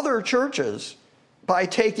robbed other churches by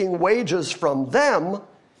taking wages from them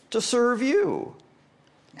to serve you.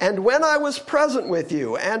 And when I was present with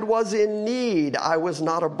you and was in need, I was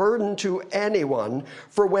not a burden to anyone.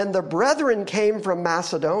 For when the brethren came from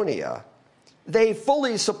Macedonia, they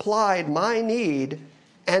fully supplied my need,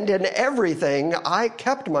 and in everything I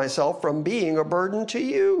kept myself from being a burden to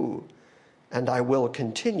you, and I will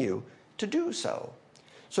continue to do so.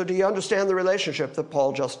 So do you understand the relationship that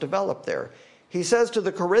Paul just developed there? He says to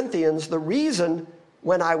the Corinthians, the reason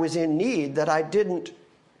when I was in need, that I didn't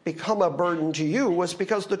become a burden to you, was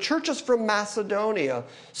because the churches from Macedonia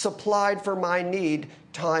supplied for my need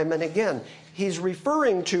time and again. He's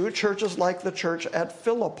referring to churches like the church at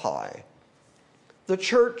Philippi. The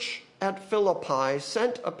church at Philippi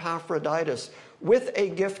sent Epaphroditus with a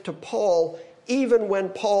gift to Paul, even when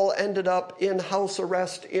Paul ended up in house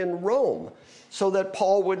arrest in Rome, so that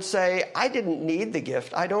Paul would say, I didn't need the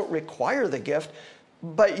gift, I don't require the gift,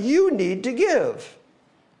 but you need to give.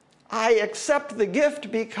 I accept the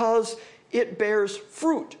gift because it bears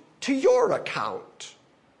fruit to your account.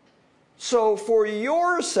 So for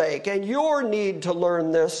your sake and your need to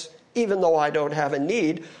learn this, even though I don't have a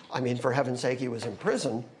need, I mean, for heaven's sake, he was in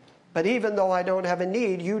prison, but even though I don't have a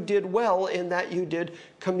need, you did well in that you did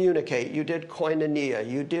communicate, you did koinonia,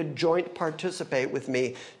 you did joint participate with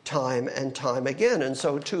me time and time again. And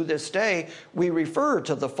so to this day, we refer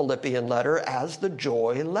to the Philippian letter as the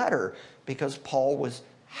joy letter, because Paul was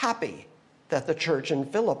happy that the church in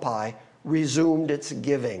Philippi resumed its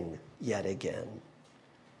giving yet again.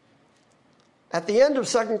 At the end of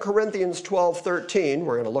 2 Corinthians 12:13,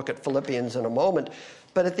 we're going to look at Philippians in a moment,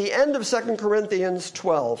 but at the end of 2 Corinthians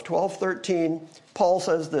 12:13, Paul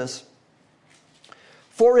says this,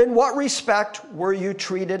 "For in what respect were you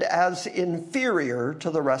treated as inferior to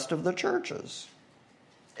the rest of the churches,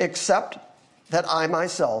 except that I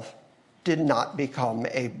myself did not become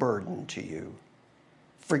a burden to you?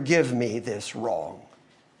 Forgive me this wrong."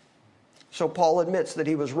 So Paul admits that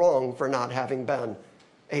he was wrong for not having been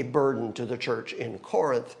a burden to the church in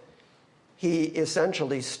Corinth. He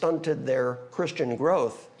essentially stunted their Christian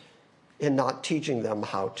growth in not teaching them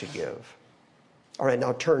how to give. All right,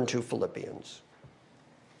 now turn to Philippians.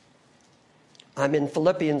 I'm in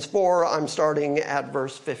Philippians 4. I'm starting at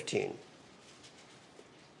verse 15.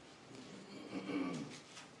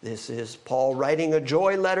 This is Paul writing a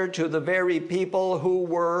joy letter to the very people who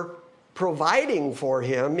were providing for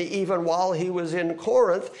him even while he was in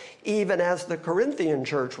Corinth, even as the Corinthian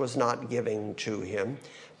church was not giving to him.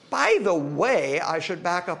 By the way, I should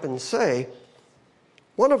back up and say,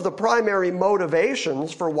 one of the primary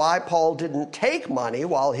motivations for why Paul didn't take money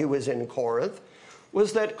while he was in Corinth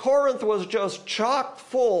was that Corinth was just chock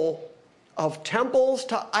full of temples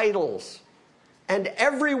to idols, and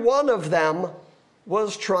every one of them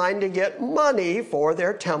was trying to get money for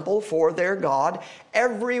their temple, for their God.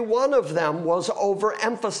 Every one of them was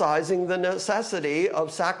overemphasizing the necessity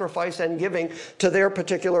of sacrifice and giving to their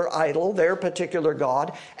particular idol, their particular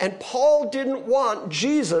God. And Paul didn't want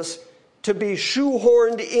Jesus to be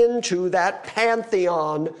shoehorned into that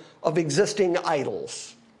pantheon of existing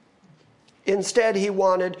idols. Instead, he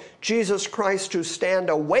wanted Jesus Christ to stand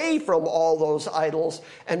away from all those idols,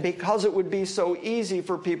 and because it would be so easy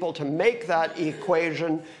for people to make that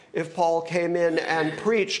equation if Paul came in and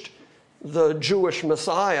preached the Jewish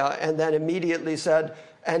Messiah and then immediately said,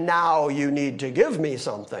 and now you need to give me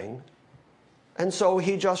something. And so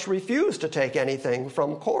he just refused to take anything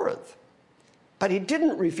from Corinth. But he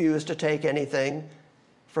didn't refuse to take anything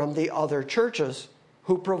from the other churches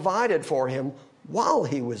who provided for him while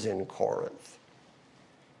he was in Corinth.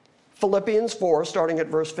 Philippians 4, starting at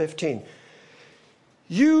verse 15.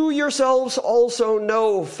 You yourselves also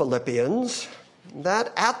know, Philippians,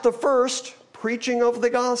 that at the first preaching of the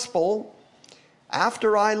gospel,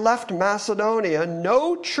 after I left Macedonia,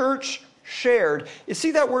 no church shared. You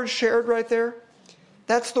see that word shared right there?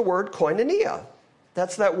 That's the word koinonia.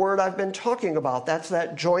 That's that word I've been talking about. That's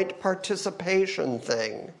that joint participation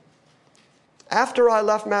thing. After I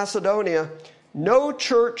left Macedonia, no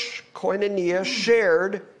church, koinonia,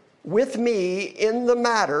 shared with me in the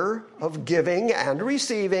matter of giving and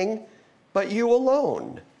receiving, but you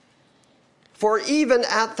alone. For even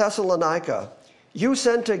at Thessalonica, you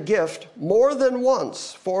sent a gift more than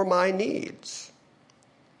once for my needs.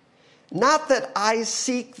 Not that I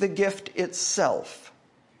seek the gift itself,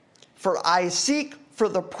 for I seek for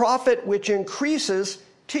the profit which increases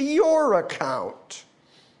to your account.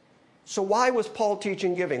 So why was Paul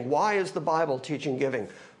teaching giving? Why is the Bible teaching giving?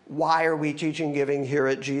 Why are we teaching giving here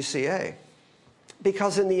at GCA?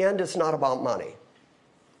 Because in the end, it's not about money.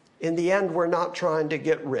 In the end, we're not trying to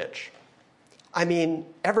get rich. I mean,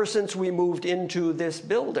 ever since we moved into this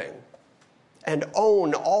building and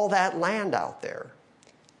own all that land out there,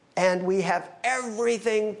 and we have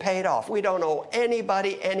everything paid off. We don't owe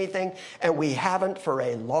anybody anything, and we haven't for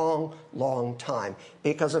a long, long time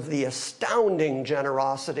because of the astounding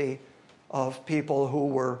generosity of people who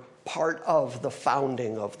were part of the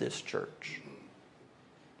founding of this church.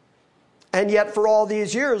 And yet for all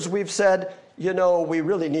these years we've said, you know, we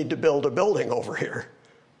really need to build a building over here.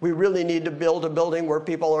 We really need to build a building where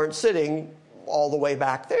people aren't sitting all the way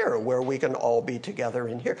back there where we can all be together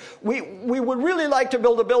in here. We would really like to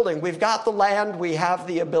build a building. We've got the land. We have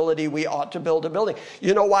the ability. We ought to build a building.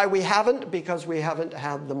 You know why we haven't? Because we haven't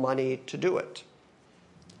had the money to do it.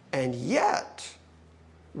 And yet,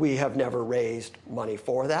 we have never raised money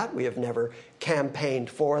for that. We have never campaigned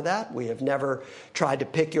for that. We have never tried to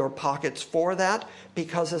pick your pockets for that.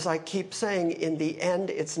 Because as I keep saying, in the end,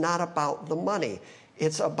 it's not about the money.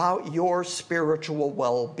 It's about your spiritual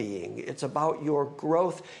well-being. It's about your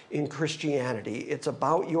growth in Christianity. It's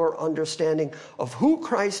about your understanding of who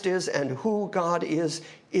Christ is and who God is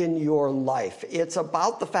in your life. It's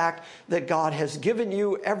about the fact that God has given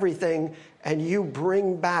you everything and you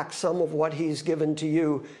bring back some of what he's given to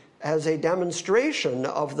you as a demonstration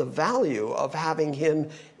of the value of having him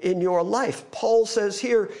in your life. Paul says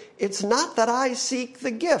here, it's not that I seek the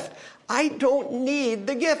gift. I don't need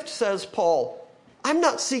the gift, says Paul. I'm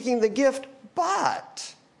not seeking the gift,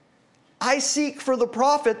 but I seek for the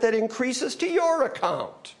profit that increases to your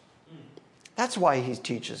account. That's why he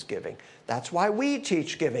teaches giving. That's why we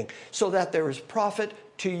teach giving, so that there is profit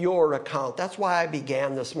to your account. That's why I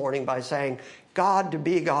began this morning by saying, God, to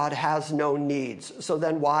be God, has no needs. So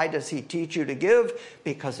then why does he teach you to give?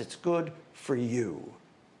 Because it's good for you.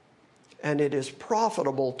 And it is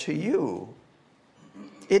profitable to you.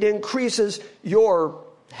 It increases your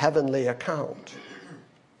heavenly account.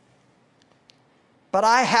 But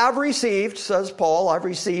I have received, says Paul, I've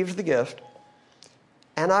received the gift,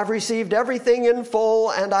 and I've received everything in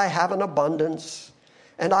full, and I have an abundance,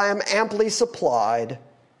 and I am amply supplied,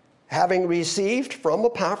 having received from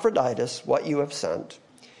Epaphroditus what you have sent,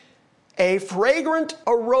 a fragrant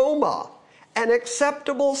aroma, an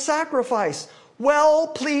acceptable sacrifice,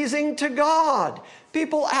 well-pleasing to God.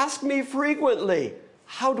 People ask me frequently,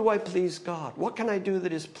 how do I please God? What can I do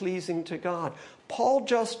that is pleasing to God? Paul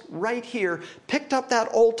just right here picked up that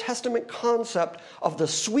Old Testament concept of the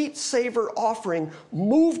sweet savor offering,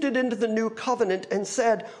 moved it into the new covenant and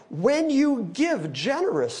said, when you give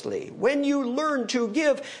generously, when you learn to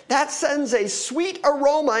give, that sends a sweet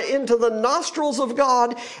aroma into the nostrils of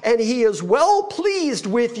God, and he is well pleased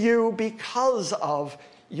with you because of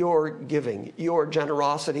your giving, your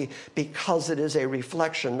generosity, because it is a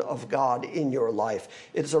reflection of God in your life.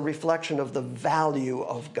 It is a reflection of the value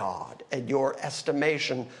of God and your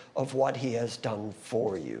estimation of what he has done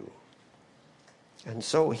for you. And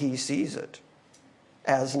so he sees it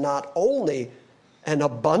as not only an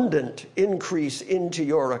abundant increase into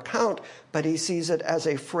your account, but he sees it as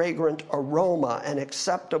a fragrant aroma, an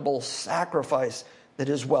acceptable sacrifice that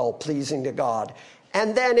is well-pleasing to God.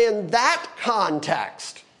 And then in that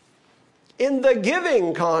context, in the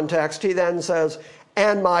giving context, he then says,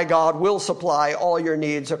 and my God will supply all your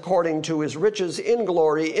needs according to his riches in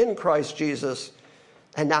glory in Christ Jesus.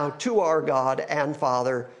 And now to our God and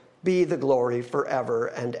Father be the glory forever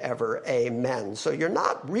and ever. Amen. So you're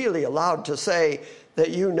not really allowed to say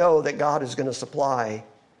that you know that God is going to supply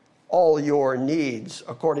all your needs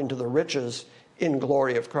according to the riches in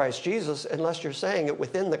glory of Christ Jesus, unless you're saying it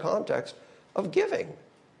within the context of giving.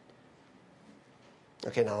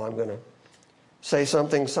 Okay, now I'm going to say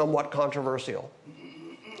something somewhat controversial,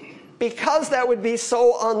 because that would be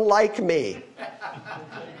so unlike me.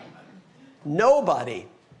 Nobody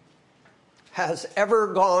has ever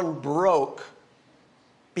gone broke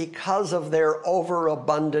because of their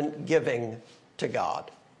overabundant giving to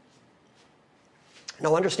God.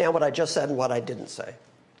 Now understand what I just said and what I didn't say.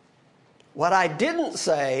 What I didn't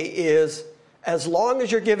say is, as long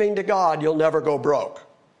as you're giving to God, you'll never go broke.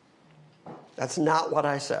 That's not what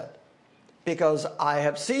I said. Because I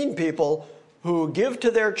have seen people who give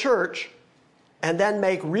to their church and then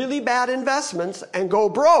make really bad investments and go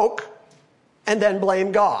broke and then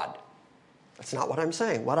blame God. That's not what I'm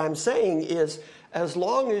saying. What I'm saying is, as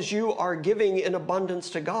long as you are giving in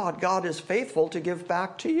abundance to God, God is faithful to give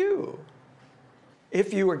back to you.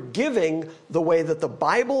 If you are giving the way that the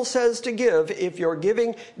Bible says to give, if you're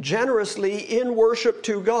giving generously in worship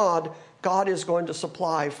to God, God is going to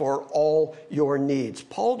supply for all your needs.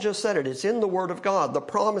 Paul just said it. It's in the Word of God. The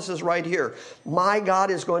promise is right here. My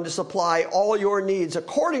God is going to supply all your needs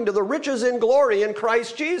according to the riches in glory in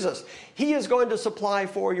Christ Jesus. He is going to supply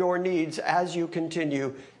for your needs as you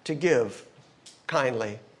continue to give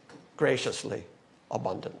kindly, graciously,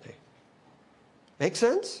 abundantly. Make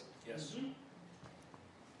sense? Yes.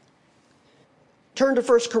 Turn to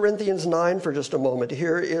 1 Corinthians 9 for just a moment.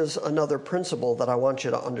 Here is another principle that I want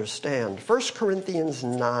you to understand. 1 Corinthians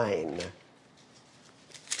 9.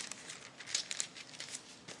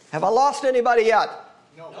 Have I lost anybody yet?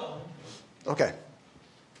 No. Okay.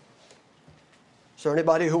 Is there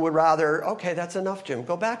anybody who would rather, okay, that's enough, Jim.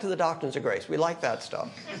 Go back to the doctrines of grace. We like that stuff.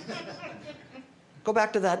 Go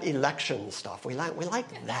back to that election stuff. We like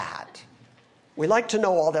that. We like to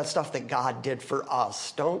know all that stuff that God did for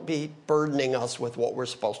us. Don't be burdening us with what we're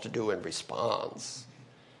supposed to do in response.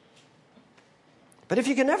 But if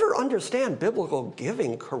you can ever understand biblical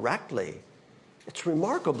giving correctly, it's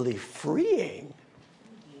remarkably freeing.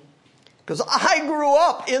 Because I grew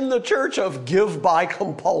up in the church of give by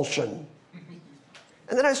compulsion.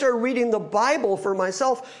 And then I started reading the Bible for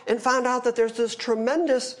myself and found out that there's this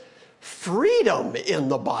tremendous freedom in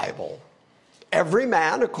the Bible. Every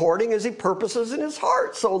man according as he purposes in his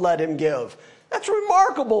heart, so let him give. That's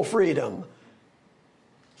remarkable freedom.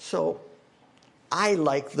 So I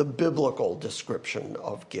like the biblical description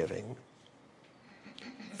of giving.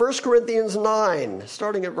 1 Corinthians 9,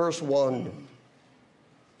 starting at verse 1.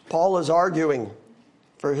 Paul is arguing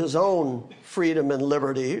for his own freedom and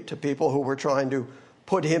liberty to people who were trying to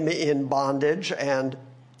put him in bondage and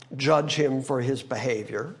judge him for his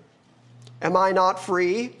behavior. Am I not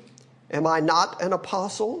free? Am I not an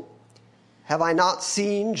apostle? Have I not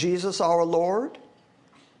seen Jesus our Lord?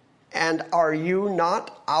 And are you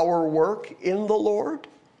not our work in the Lord?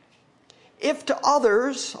 If to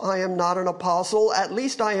others I am not an apostle, at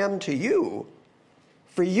least I am to you,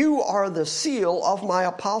 for you are the seal of my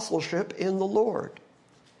apostleship in the Lord.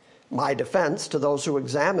 My defense to those who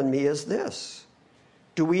examine me is this: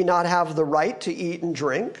 do we not have the right to eat and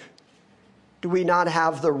drink? Do we not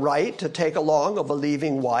have the right to take along a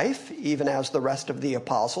believing wife, even as the rest of the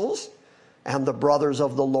apostles and the brothers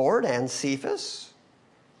of the Lord and Cephas?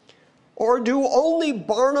 Or do only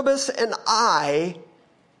Barnabas and I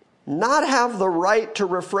not have the right to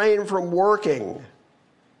refrain from working?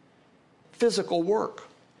 Physical work.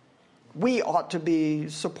 We ought to be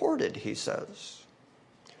supported, he says.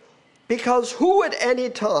 Because who at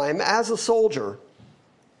any time, as a soldier,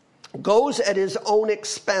 goes at his own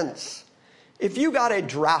expense? If you got a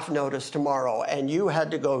draft notice tomorrow and you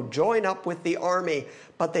had to go join up with the army,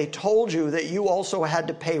 but they told you that you also had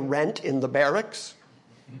to pay rent in the barracks,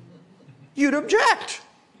 you'd object.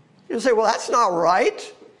 You'd say, well, that's not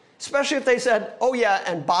right. Especially if they said, oh yeah,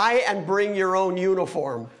 and buy and bring your own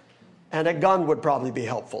uniform. And a gun would probably be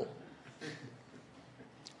helpful.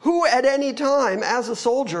 Who at any time, as a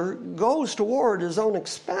soldier, goes toward his own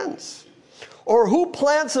expense? Or who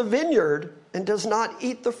plants a vineyard and does not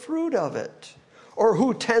eat the fruit of it? Or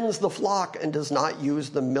who tends the flock and does not use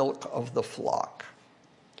the milk of the flock?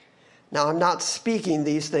 Now, I'm not speaking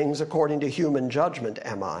these things according to human judgment,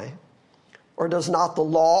 am I? Or does not the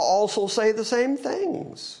law also say the same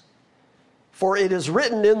things? For it is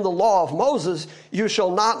written in the law of Moses, you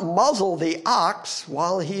shall not muzzle the ox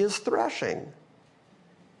while he is threshing.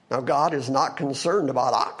 Now, God is not concerned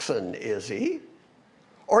about oxen, is he?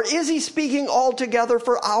 Or is he speaking altogether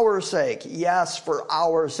for our sake? Yes, for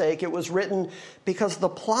our sake. It was written, because the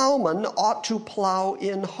plowman ought to plow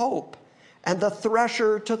in hope, and the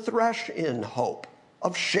thresher to thresh in hope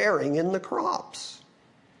of sharing in the crops.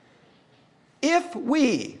 If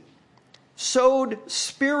we sowed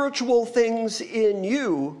spiritual things in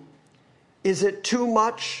you, is it too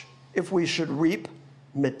much if we should reap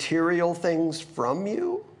material things from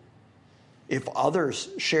you? If others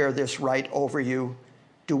share this right over you,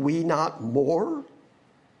 do we not more?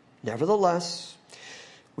 Nevertheless,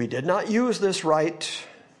 we did not use this right,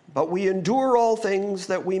 but we endure all things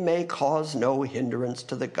that we may cause no hindrance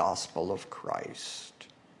to the gospel of Christ.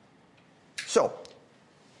 So,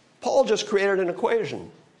 Paul just created an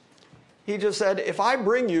equation. He just said, if I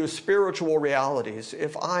bring you spiritual realities,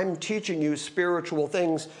 if I'm teaching you spiritual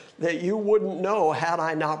things that you wouldn't know had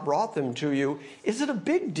I not brought them to you, is it a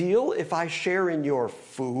big deal if I share in your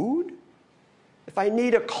food? If I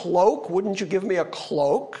need a cloak, wouldn't you give me a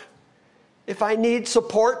cloak? If I need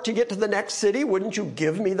support to get to the next city, wouldn't you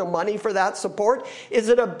give me the money for that support? Is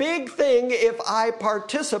it a big thing if I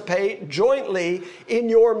participate jointly in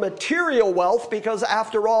your material wealth because,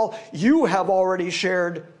 after all, you have already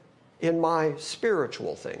shared in my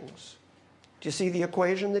spiritual things? Do you see the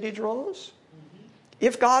equation that he draws?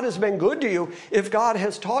 If God has been good to you, if God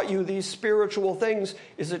has taught you these spiritual things,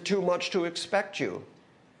 is it too much to expect you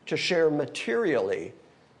to share materially,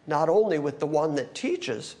 not only with the one that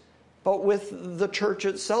teaches, but with the church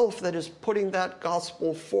itself that is putting that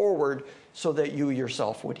gospel forward so that you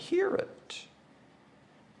yourself would hear it?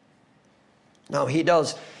 Now, he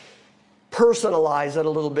does personalize it a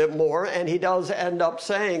little bit more, and he does end up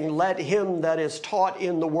saying, let him that is taught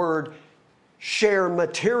in the word share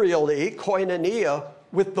materially, koinonia,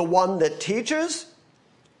 with the one that teaches.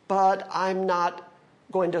 But I'm not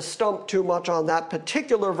going to stump too much on that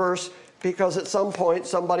particular verse, because at some point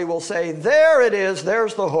somebody will say, there it is,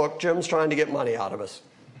 there's the hook, Jim's trying to get money out of us.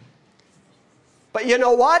 But you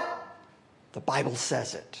know what? The Bible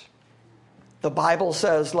says it. The Bible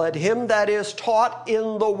says, let him that is taught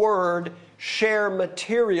in the word share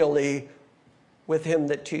materially with him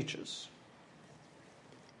that teaches.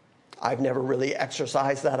 I've never really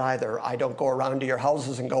exercised that either. I don't go around to your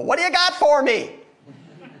houses and go, what do you got for me?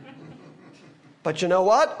 But you know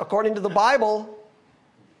what? According to the Bible,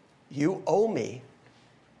 you owe me.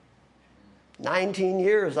 19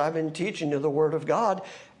 years I've been teaching you the Word of God.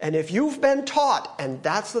 And if you've been taught, and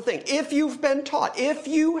that's the thing, if you've been taught, if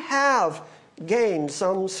you have gained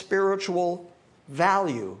some spiritual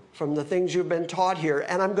value from the things you've been taught here,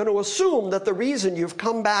 and I'm going to assume that the reason you've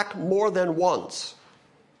come back more than once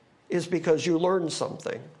is because you learned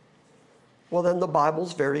something, well, then the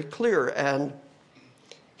Bible's very clear. And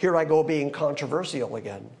here I go being controversial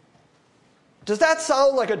again. Does that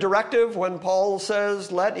sound like a directive when Paul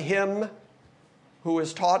says, let him who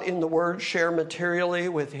is taught in the word share materially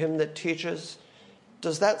with him that teaches?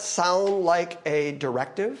 Does that sound like a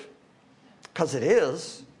directive? Because it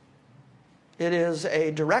is. It is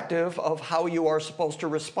a directive of how you are supposed to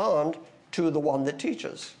respond to the one that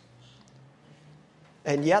teaches.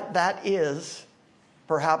 And yet that is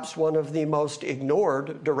perhaps one of the most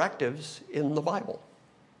ignored directives in the Bible.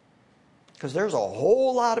 Because there's a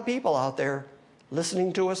whole lot of people out there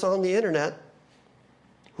listening to us on the internet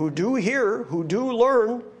who do hear, who do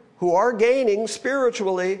learn, who are gaining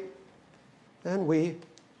spiritually, and we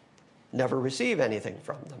never receive anything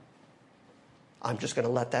from them. I'm just going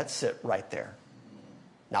to let that sit right there.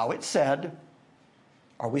 Now it's said,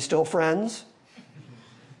 are we still friends?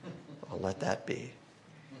 I'll let that be.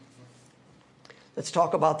 Let's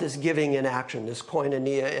talk about this giving in action, this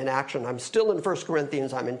koinonia in action. I'm still in 1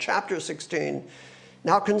 Corinthians. I'm in chapter 16.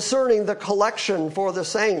 Now concerning the collection for the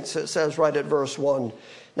saints, it says right at verse 1.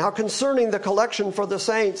 Now concerning the collection for the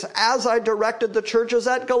saints, as I directed the churches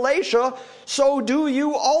at Galatia, so do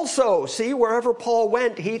you also. See, wherever Paul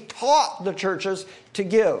went, he taught the churches to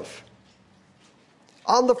give.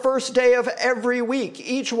 On the first day of every week,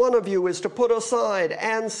 each one of you is to put aside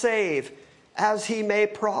and save as he may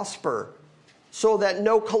prosper, so that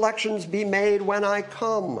no collections be made when I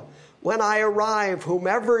come. When I arrive,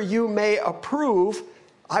 whomever you may approve,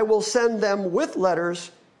 I will send them with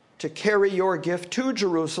letters to carry your gift to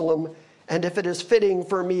Jerusalem, and if it is fitting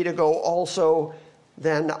for me to go also,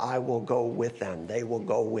 then I will go with them. They will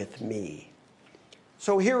go with me.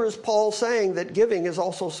 So here is Paul saying that giving is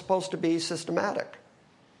also supposed to be systematic.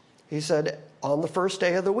 He said, on the first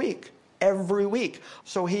day of the week, every week.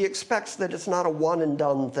 So he expects that it's not a one and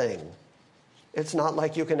done thing. It's not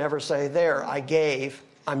like you can ever say, there, I gave,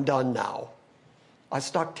 I'm done now. I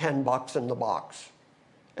stuck $10 in the box,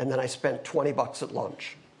 and then I spent $20 at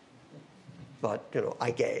lunch. But,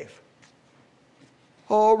 I gave.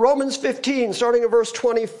 Oh, Romans 15, starting at verse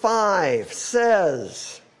 25,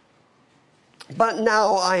 says, but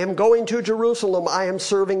now I am going to Jerusalem. I am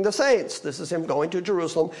serving the saints. This is him going to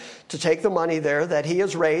Jerusalem to take the money there that he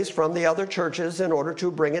has raised from the other churches in order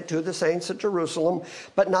to bring it to the saints at Jerusalem.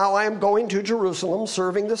 But now I am going to Jerusalem,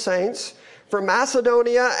 serving the saints. For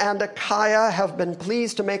Macedonia and Achaia have been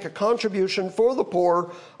pleased to make a contribution for the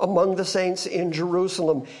poor among the saints in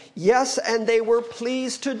Jerusalem. Yes, and they were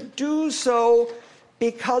pleased to do so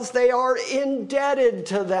because they are indebted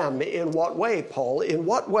to them. In what way, Paul? In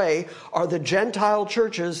what way are the Gentile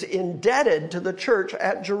churches indebted to the church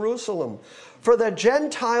at Jerusalem? For the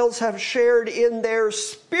Gentiles have shared in their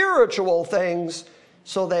spiritual things,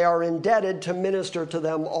 so they are indebted to minister to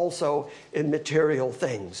them also in material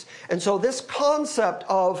things. And so this concept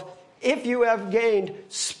of if you have gained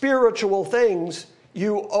spiritual things,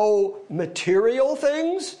 you owe material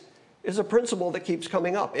things is a principle that keeps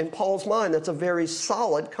coming up. In Paul's mind, that's a very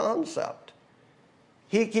solid concept.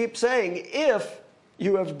 He keeps saying, if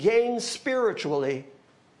you have gained spiritually,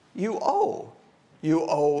 you owe. You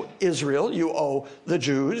owe Israel, you owe the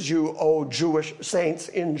Jews, you owe Jewish saints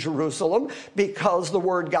in Jerusalem because the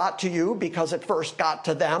word got to you, because it first got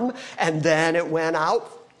to them, and then it went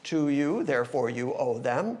out to you, therefore you owe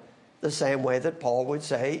them. The same way that Paul would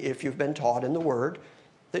say, if you've been taught in the word,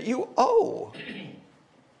 that you owe.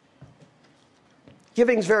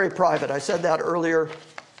 Giving's very private. I said that earlier.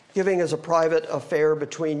 Giving is a private affair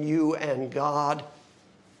between you and God.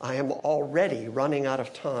 I am already running out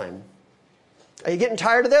of time. Are you getting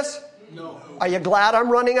tired of this? No. Are you glad I'm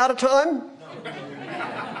running out of time? No.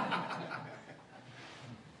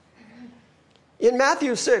 In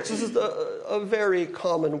Matthew 6, this is a very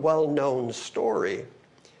common, well-known story.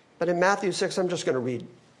 But in Matthew 6, I'm just going to read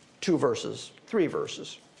 3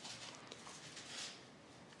 verses.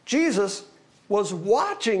 Jesus was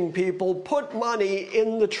watching people put money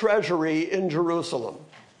in the treasury in Jerusalem.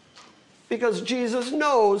 because Jesus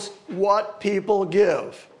knows what people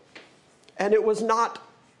give. And it was not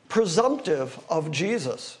presumptive of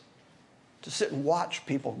Jesus to sit and watch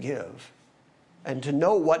people give and to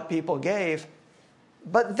know what people gave.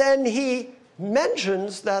 But then he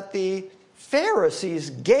mentions that the Pharisees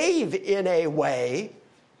gave in a way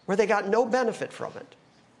where they got no benefit from it.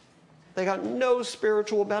 They got no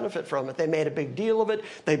spiritual benefit from it. They made a big deal of it.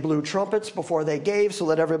 They blew trumpets before they gave so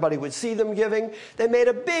that everybody would see them giving. They made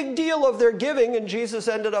a big deal of their giving, and Jesus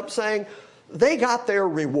ended up saying they got their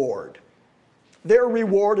reward. Their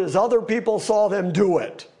reward is other people saw them do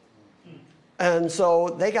it. And so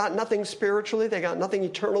they got nothing spiritually. They got nothing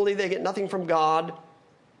eternally. They get nothing from God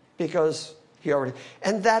because he already...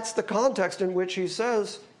 And that's the context in which he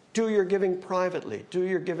says, do your giving privately. Do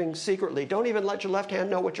your giving secretly. Don't even let your left hand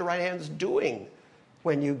know what your right hand is doing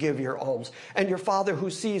when you give your alms. And your Father who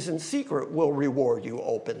sees in secret will reward you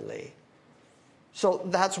openly. So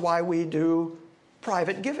that's why we do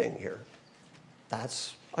private giving here.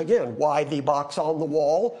 That's, again, why the box on the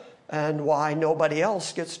wall and why nobody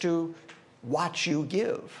else gets to watch you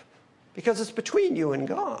give. Because it's between you and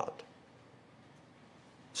God.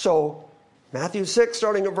 So Matthew 6,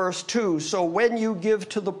 starting at verse 2, so when you give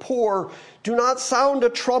to the poor, do not sound a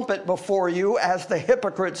trumpet before you as the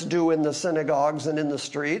hypocrites do in the synagogues and in the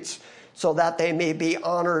streets, so that they may be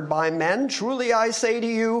honored by men. Truly I say to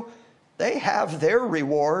you, they have their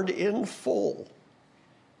reward in full.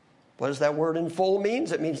 What does that word in full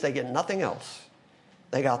mean? It means they get nothing else.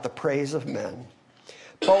 They got the praise of men.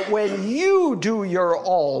 But when you do your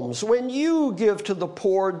alms, when you give to the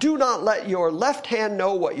poor, do not let your left hand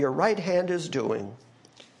know what your right hand is doing,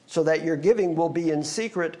 so that your giving will be in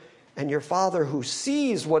secret, and your Father who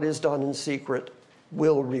sees what is done in secret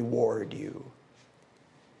will reward you.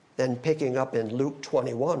 Then picking up in Luke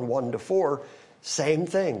 21, 1-4, same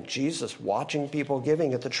thing. Jesus watching people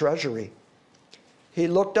giving at the treasury. He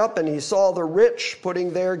looked up and he saw the rich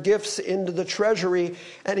putting their gifts into the treasury,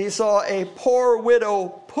 and he saw a poor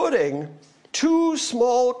widow putting 2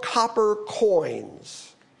 small copper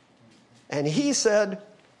coins. And he said,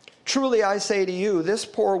 truly I say to you, this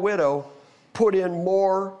poor widow put in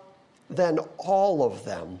more than all of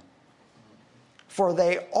them. For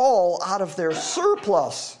they all out of their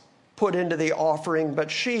surplus put into the offering, but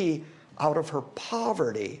she out of her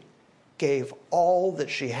poverty gave all that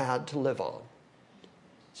she had to live on.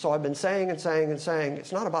 So I've been saying,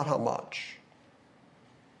 it's not about how much.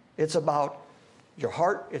 It's about your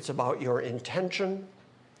heart. It's about your intention.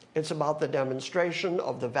 It's about the demonstration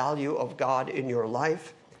of the value of God in your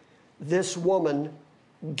life. This woman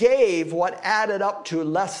gave what added up to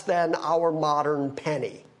less than our modern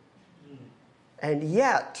penny. And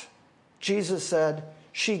yet, Jesus said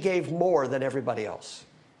she gave more than everybody else.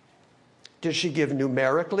 Did she give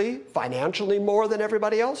numerically, financially more than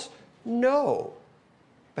everybody else? No.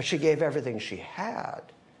 But she gave everything she had.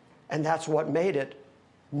 And that's what made it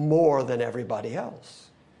more than everybody else.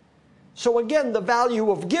 So again, the value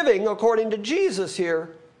of giving, according to Jesus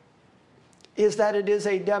here, is that it is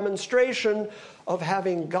a demonstration of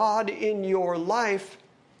having God in your life.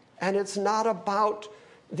 And it's not about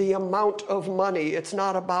the amount of money. It's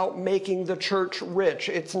not about making the church rich.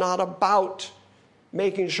 It's not about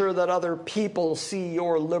making sure that other people see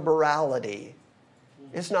your liberality.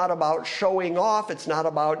 It's not about showing off. It's not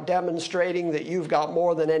about demonstrating that you've got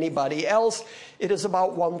more than anybody else. It is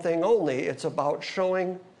about one thing only. It's about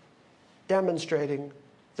demonstrating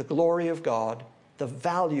the glory of God, the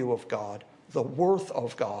value of God, the worth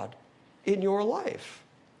of God in your life.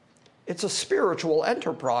 It's a spiritual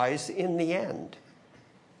enterprise in the end.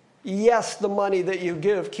 Yes, the money that you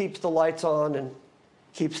give keeps the lights on and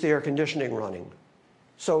keeps the air conditioning running.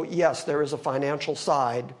 So yes, there is a financial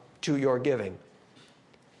side to your giving.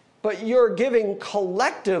 But your giving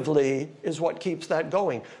collectively is what keeps that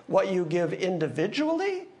going. What you give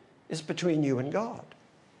individually is between you and God.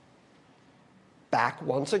 Back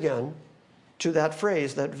once again to that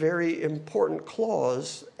phrase, that very important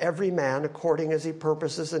clause, every man according as he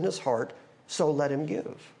purposes in his heart, so let him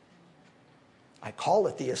give. I call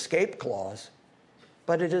it the escape clause,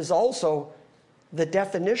 but it is also the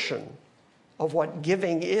definition of what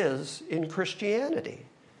giving is in Christianity.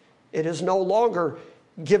 It is no longer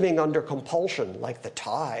giving under compulsion, like the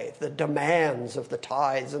tithe, the demands of the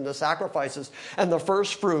tithes and the sacrifices and the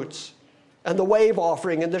first fruits and the wave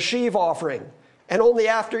offering and the sheave offering. And only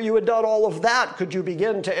after you had done all of that could you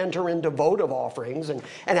begin to enter into votive offerings and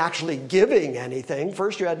actually giving anything.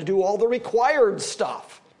 First you had to do all the required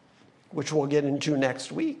stuff, which we'll get into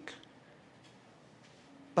next week.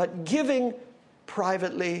 But giving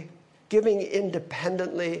privately, giving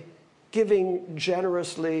independently, giving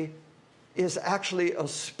generously, is actually a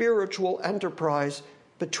spiritual enterprise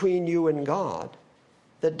between you and God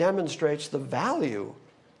that demonstrates the value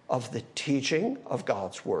of the teaching of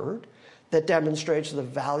God's Word, that demonstrates the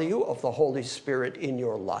value of the Holy Spirit in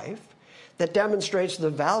your life, that demonstrates the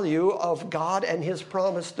value of God and His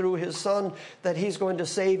promise through His Son that He's going to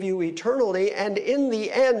save you eternally. And in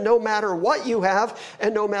the end, no matter what you have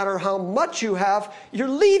and no matter how much you have, you're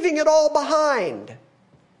leaving it all behind.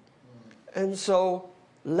 And so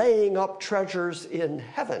laying up treasures in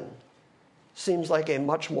heaven seems like a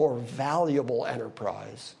much more valuable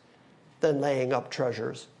enterprise than laying up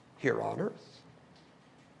treasures here on earth.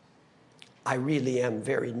 I really am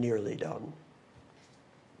very nearly done.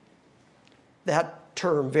 That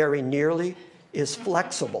term, very nearly, is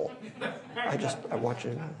flexible. I want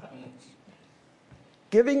you to know that.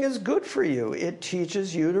 Giving is good for you. It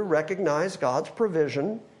teaches you to recognize God's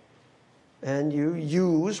provision, and you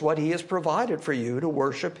use what He has provided for you to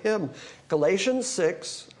worship Him. Galatians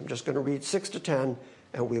 6, I'm just going to read 6 to 10,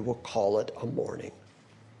 and we will call it a morning.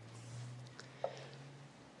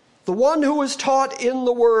 The one who is taught in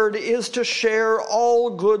the Word is to share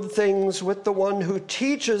all good things with the one who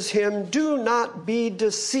teaches him. Do not be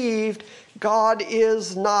deceived. God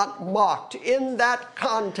is not mocked. In that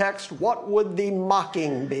context, what would the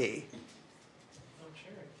mocking be? Not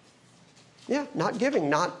sharing. Yeah, not giving.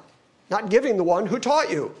 Not giving the one who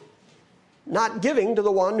taught you. Not giving to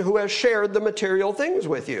the one who has shared the material things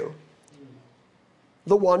with you.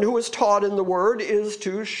 The one who is taught in the Word is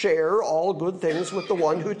to share all good things with the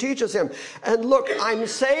one who teaches him. And look, I'm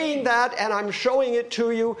saying that and I'm showing it to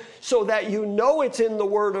you so that you know it's in the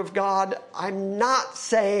Word of God. I'm not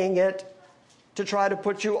saying it to try to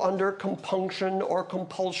put you under compunction or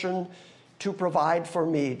compulsion to provide for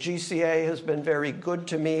me. GCA has been very good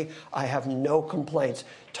to me. I have no complaints.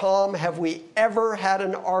 Tom, have we ever had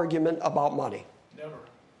an argument about money? Never.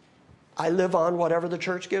 I live on whatever the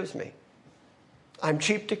church gives me. I'm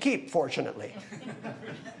cheap to keep, fortunately.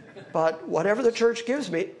 But whatever the church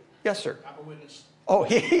gives me, yes, sir. I'm a witness. Oh,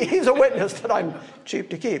 he's a witness that I'm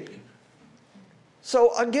cheap to keep.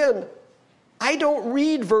 So again, I don't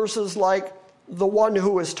read verses like the one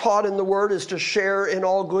who is taught in the Word is to share in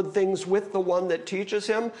all good things with the one that teaches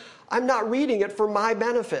him. I'm not reading it for my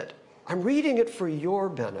benefit. I'm reading it for your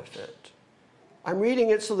benefit. I'm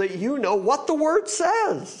reading it so that you know what the Word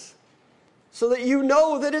says. So that you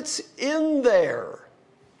know that it's in there.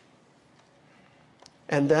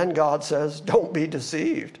 And then God says, don't be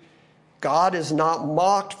deceived. God is not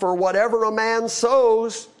mocked, for whatever a man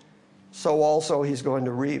sows, so also he's going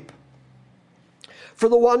to reap. For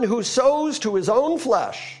the one who sows to his own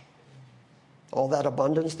flesh, all that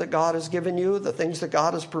abundance that God has given you, the things that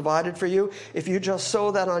God has provided for you, if you just sow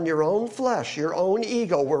that on your own flesh, your own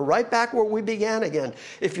ego, we're right back where we began again.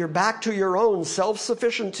 If you're back to your own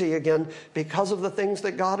self-sufficiency again because of the things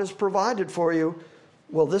that God has provided for you,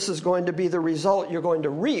 well, this is going to be the result. You're going to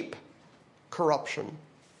reap corruption.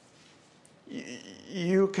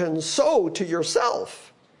 You can sow to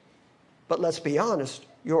yourself, but let's be honest,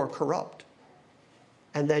 you're corrupt.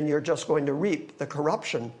 And then you're just going to reap the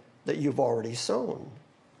corruption that you've already sown.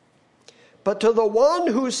 But to the one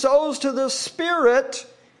who sows to the Spirit,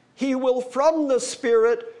 he will from the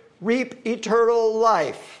Spirit reap eternal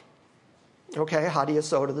life. Okay, how do you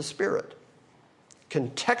sow to the Spirit?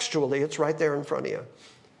 Contextually, it's right there in front of you.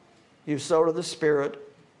 You sow to the Spirit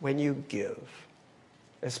when you give,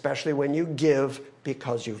 especially when you give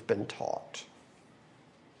because you've been taught.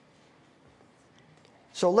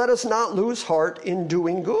 So let us not lose heart in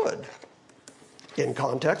doing good. In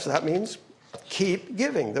context, that means keep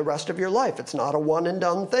giving the rest of your life. It's not a one and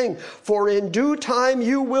done thing. For in due time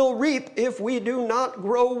you will reap if we do not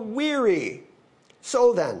grow weary.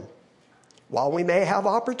 So then, while we may have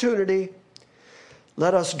opportunity,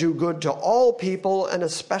 let us do good to all people and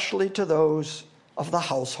especially to those of the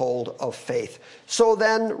household of faith. So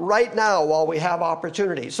then, right now, while we have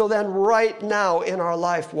opportunity, so then right now in our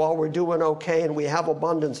life, while we're doing okay and we have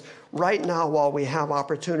abundance, right now while we have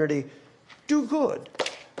opportunity, do good.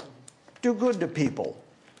 Do good to people.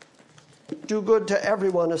 Do good to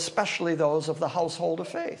everyone, especially those of the household of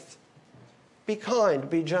faith. Be kind,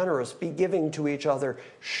 be generous, be giving to each other.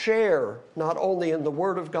 Share not only in the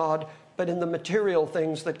Word of God, but in the material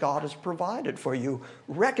things that God has provided for you,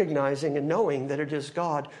 recognizing and knowing that it is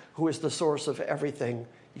God who is the source of everything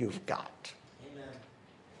you've got. Amen.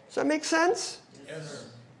 Does that make sense? Yes.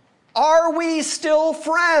 Are we still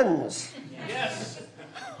friends? Yes.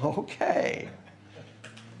 Okay.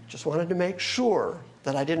 Just wanted to make sure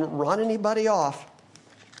that I didn't run anybody off.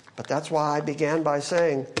 But that's why I began by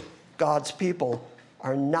saying God's people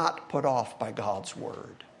are not put off by God's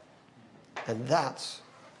word. And that's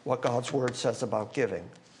what God's Word says about giving.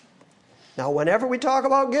 Now, whenever we talk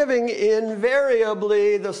about giving,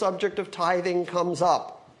 invariably the subject of tithing comes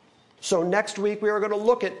up. So next week we are going to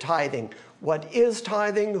look at tithing. What is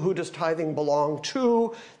tithing? Who does tithing belong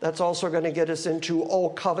to? That's also going to get us into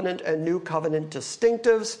Old Covenant and New Covenant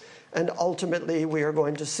distinctives. And ultimately we are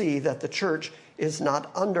going to see that the church is not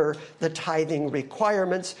under the tithing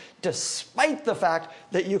requirements, despite the fact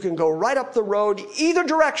that you can go right up the road either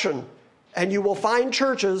direction and you will find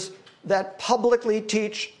churches that publicly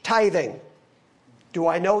teach tithing. Do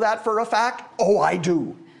I know that for a fact? Oh, I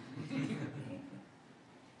do.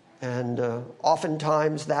 And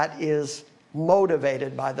oftentimes that is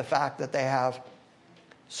motivated by the fact that they have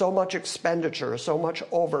so much expenditure, so much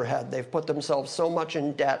overhead. They've put themselves so much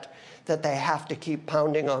in debt that they have to keep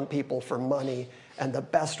pounding on people for money. And the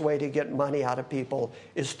best way to get money out of people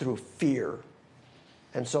is through fear.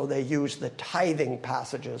 And so they use the tithing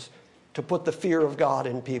passages to put the fear of God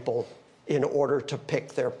in people in order to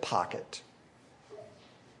pick their pocket.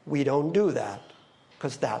 We don't do that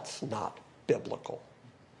because that's not biblical.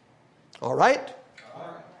 All right?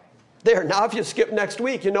 There, now if you skip next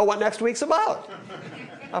week, you know what next week's about.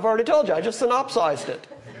 I've already told you, I just synopsized it.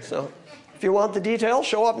 So if you want the details,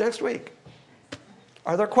 show up next week.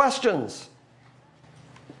 Are there questions?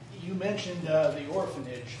 You mentioned the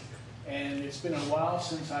orphanage, and it's been a while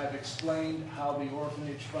since I've explained how the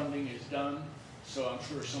orphanage funding is done, so I'm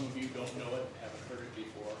sure some of you don't know it, haven't heard it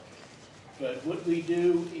before. But what we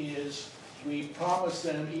do is we promise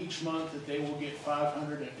them each month that they will get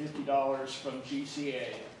 $550 from GCA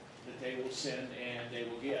that they will send and they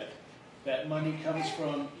will get. That money comes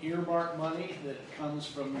from earmark money that comes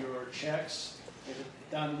from your checks.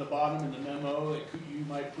 Down at the bottom in the memo, you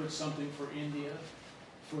might put something for India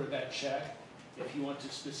for that check. If you want to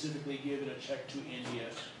specifically give it a check to India,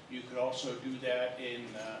 you could also do that in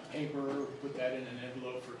paper, put that in an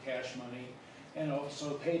envelope for cash money, and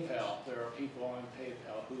also PayPal. There are people on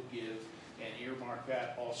PayPal who give and earmark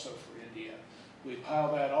that also for India. We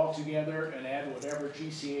pile that all together and add whatever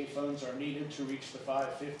GCA funds are needed to reach the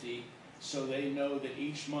 550, so they know that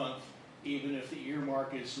each month, even if the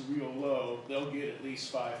earmark is real low, they'll get at least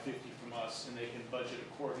 550 from us, and they can budget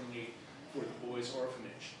accordingly for the boys'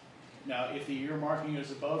 orphanage. Now, if the earmarking is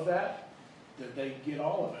above that, then they get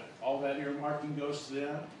all of it. All that earmarking goes to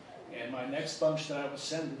them, and my next bunch that I will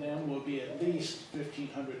send to them will be at least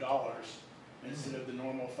 $1,500 instead of the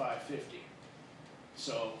normal $550.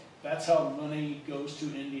 So that's how the money goes to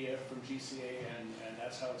India from GCA, and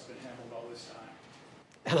that's how it's been handled all this time.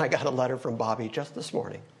 And I got a letter from Bobby just this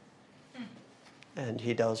morning. And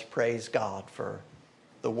he does praise God for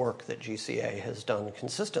the work that GCA has done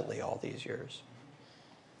consistently all these years.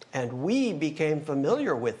 And we became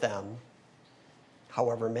familiar with them,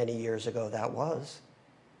 however many years ago that was,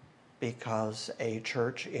 because a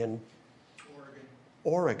church in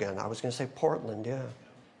Oregon, I was going to say Portland, yeah,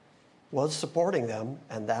 was supporting them,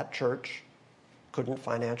 and that church couldn't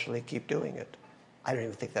financially keep doing it. I don't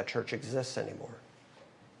even think that church exists anymore.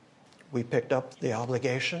 We picked up the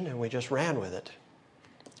obligation and we just ran with it.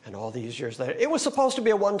 And all these years later, it was supposed to be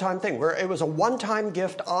a one-time thing, where it was a one-time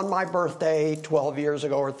gift on my birthday 12 years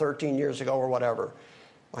ago or 13 years ago or whatever.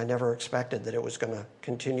 I never expected that it was going to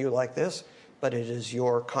continue like this, but it is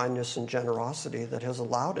your kindness and generosity that has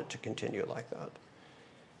allowed it to continue like that.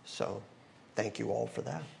 So thank you all for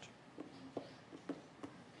that.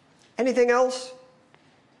 Anything else?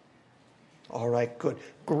 All right, good.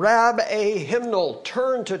 Grab a hymnal.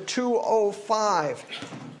 Turn to 205.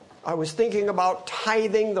 I was thinking about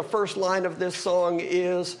tithing. The first line of this song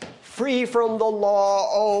is, "Free from the law,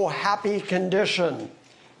 oh happy condition."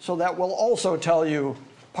 So that will also tell you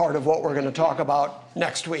part of what we're going to talk about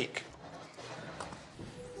next week.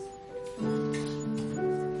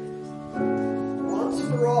 Once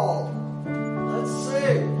for all, let's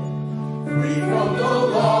sing. Free from the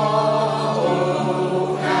law,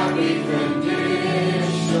 oh happy condition,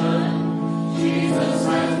 Jesus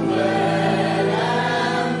has bled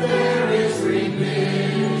and there is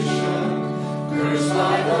remission. Cursed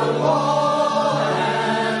by the law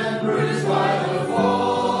and bruised by the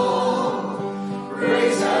fall,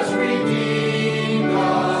 grace has redeemed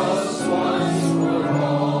us once for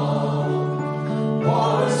all.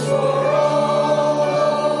 Once for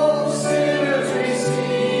all, sinners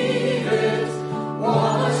receive it. Once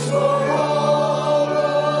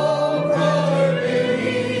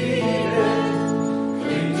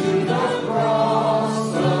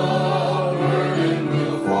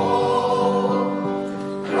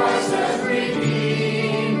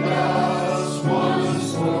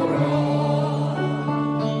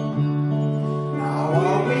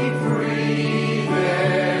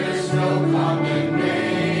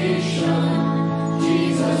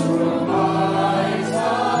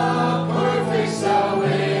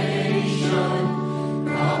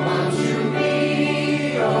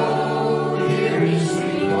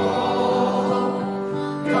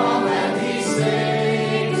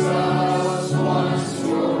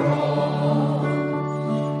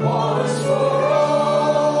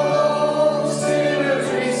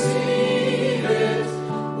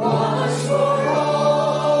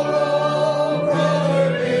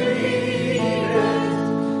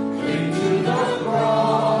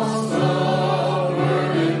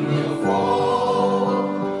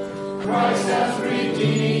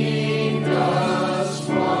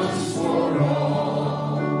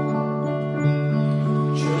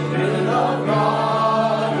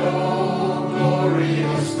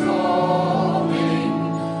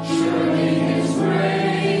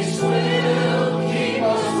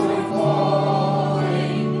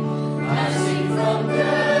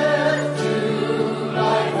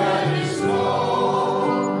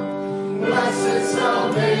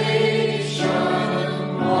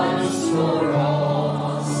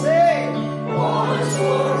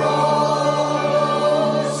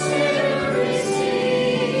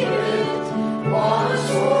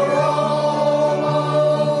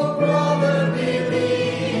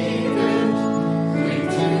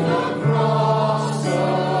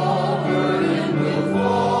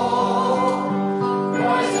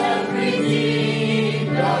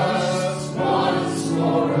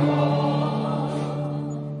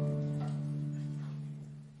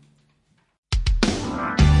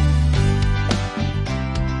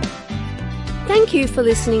Thank you for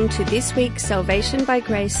listening to this week's Salvation by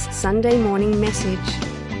Grace Sunday morning message.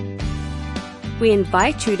 We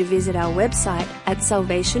invite you to visit our website at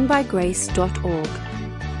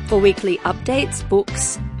salvationbygrace.org for weekly updates,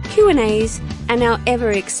 books, Q&As, and our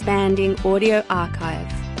ever-expanding audio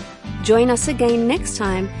archive. Join us again next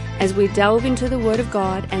time as we delve into the Word of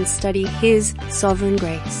God and study His sovereign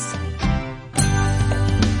grace.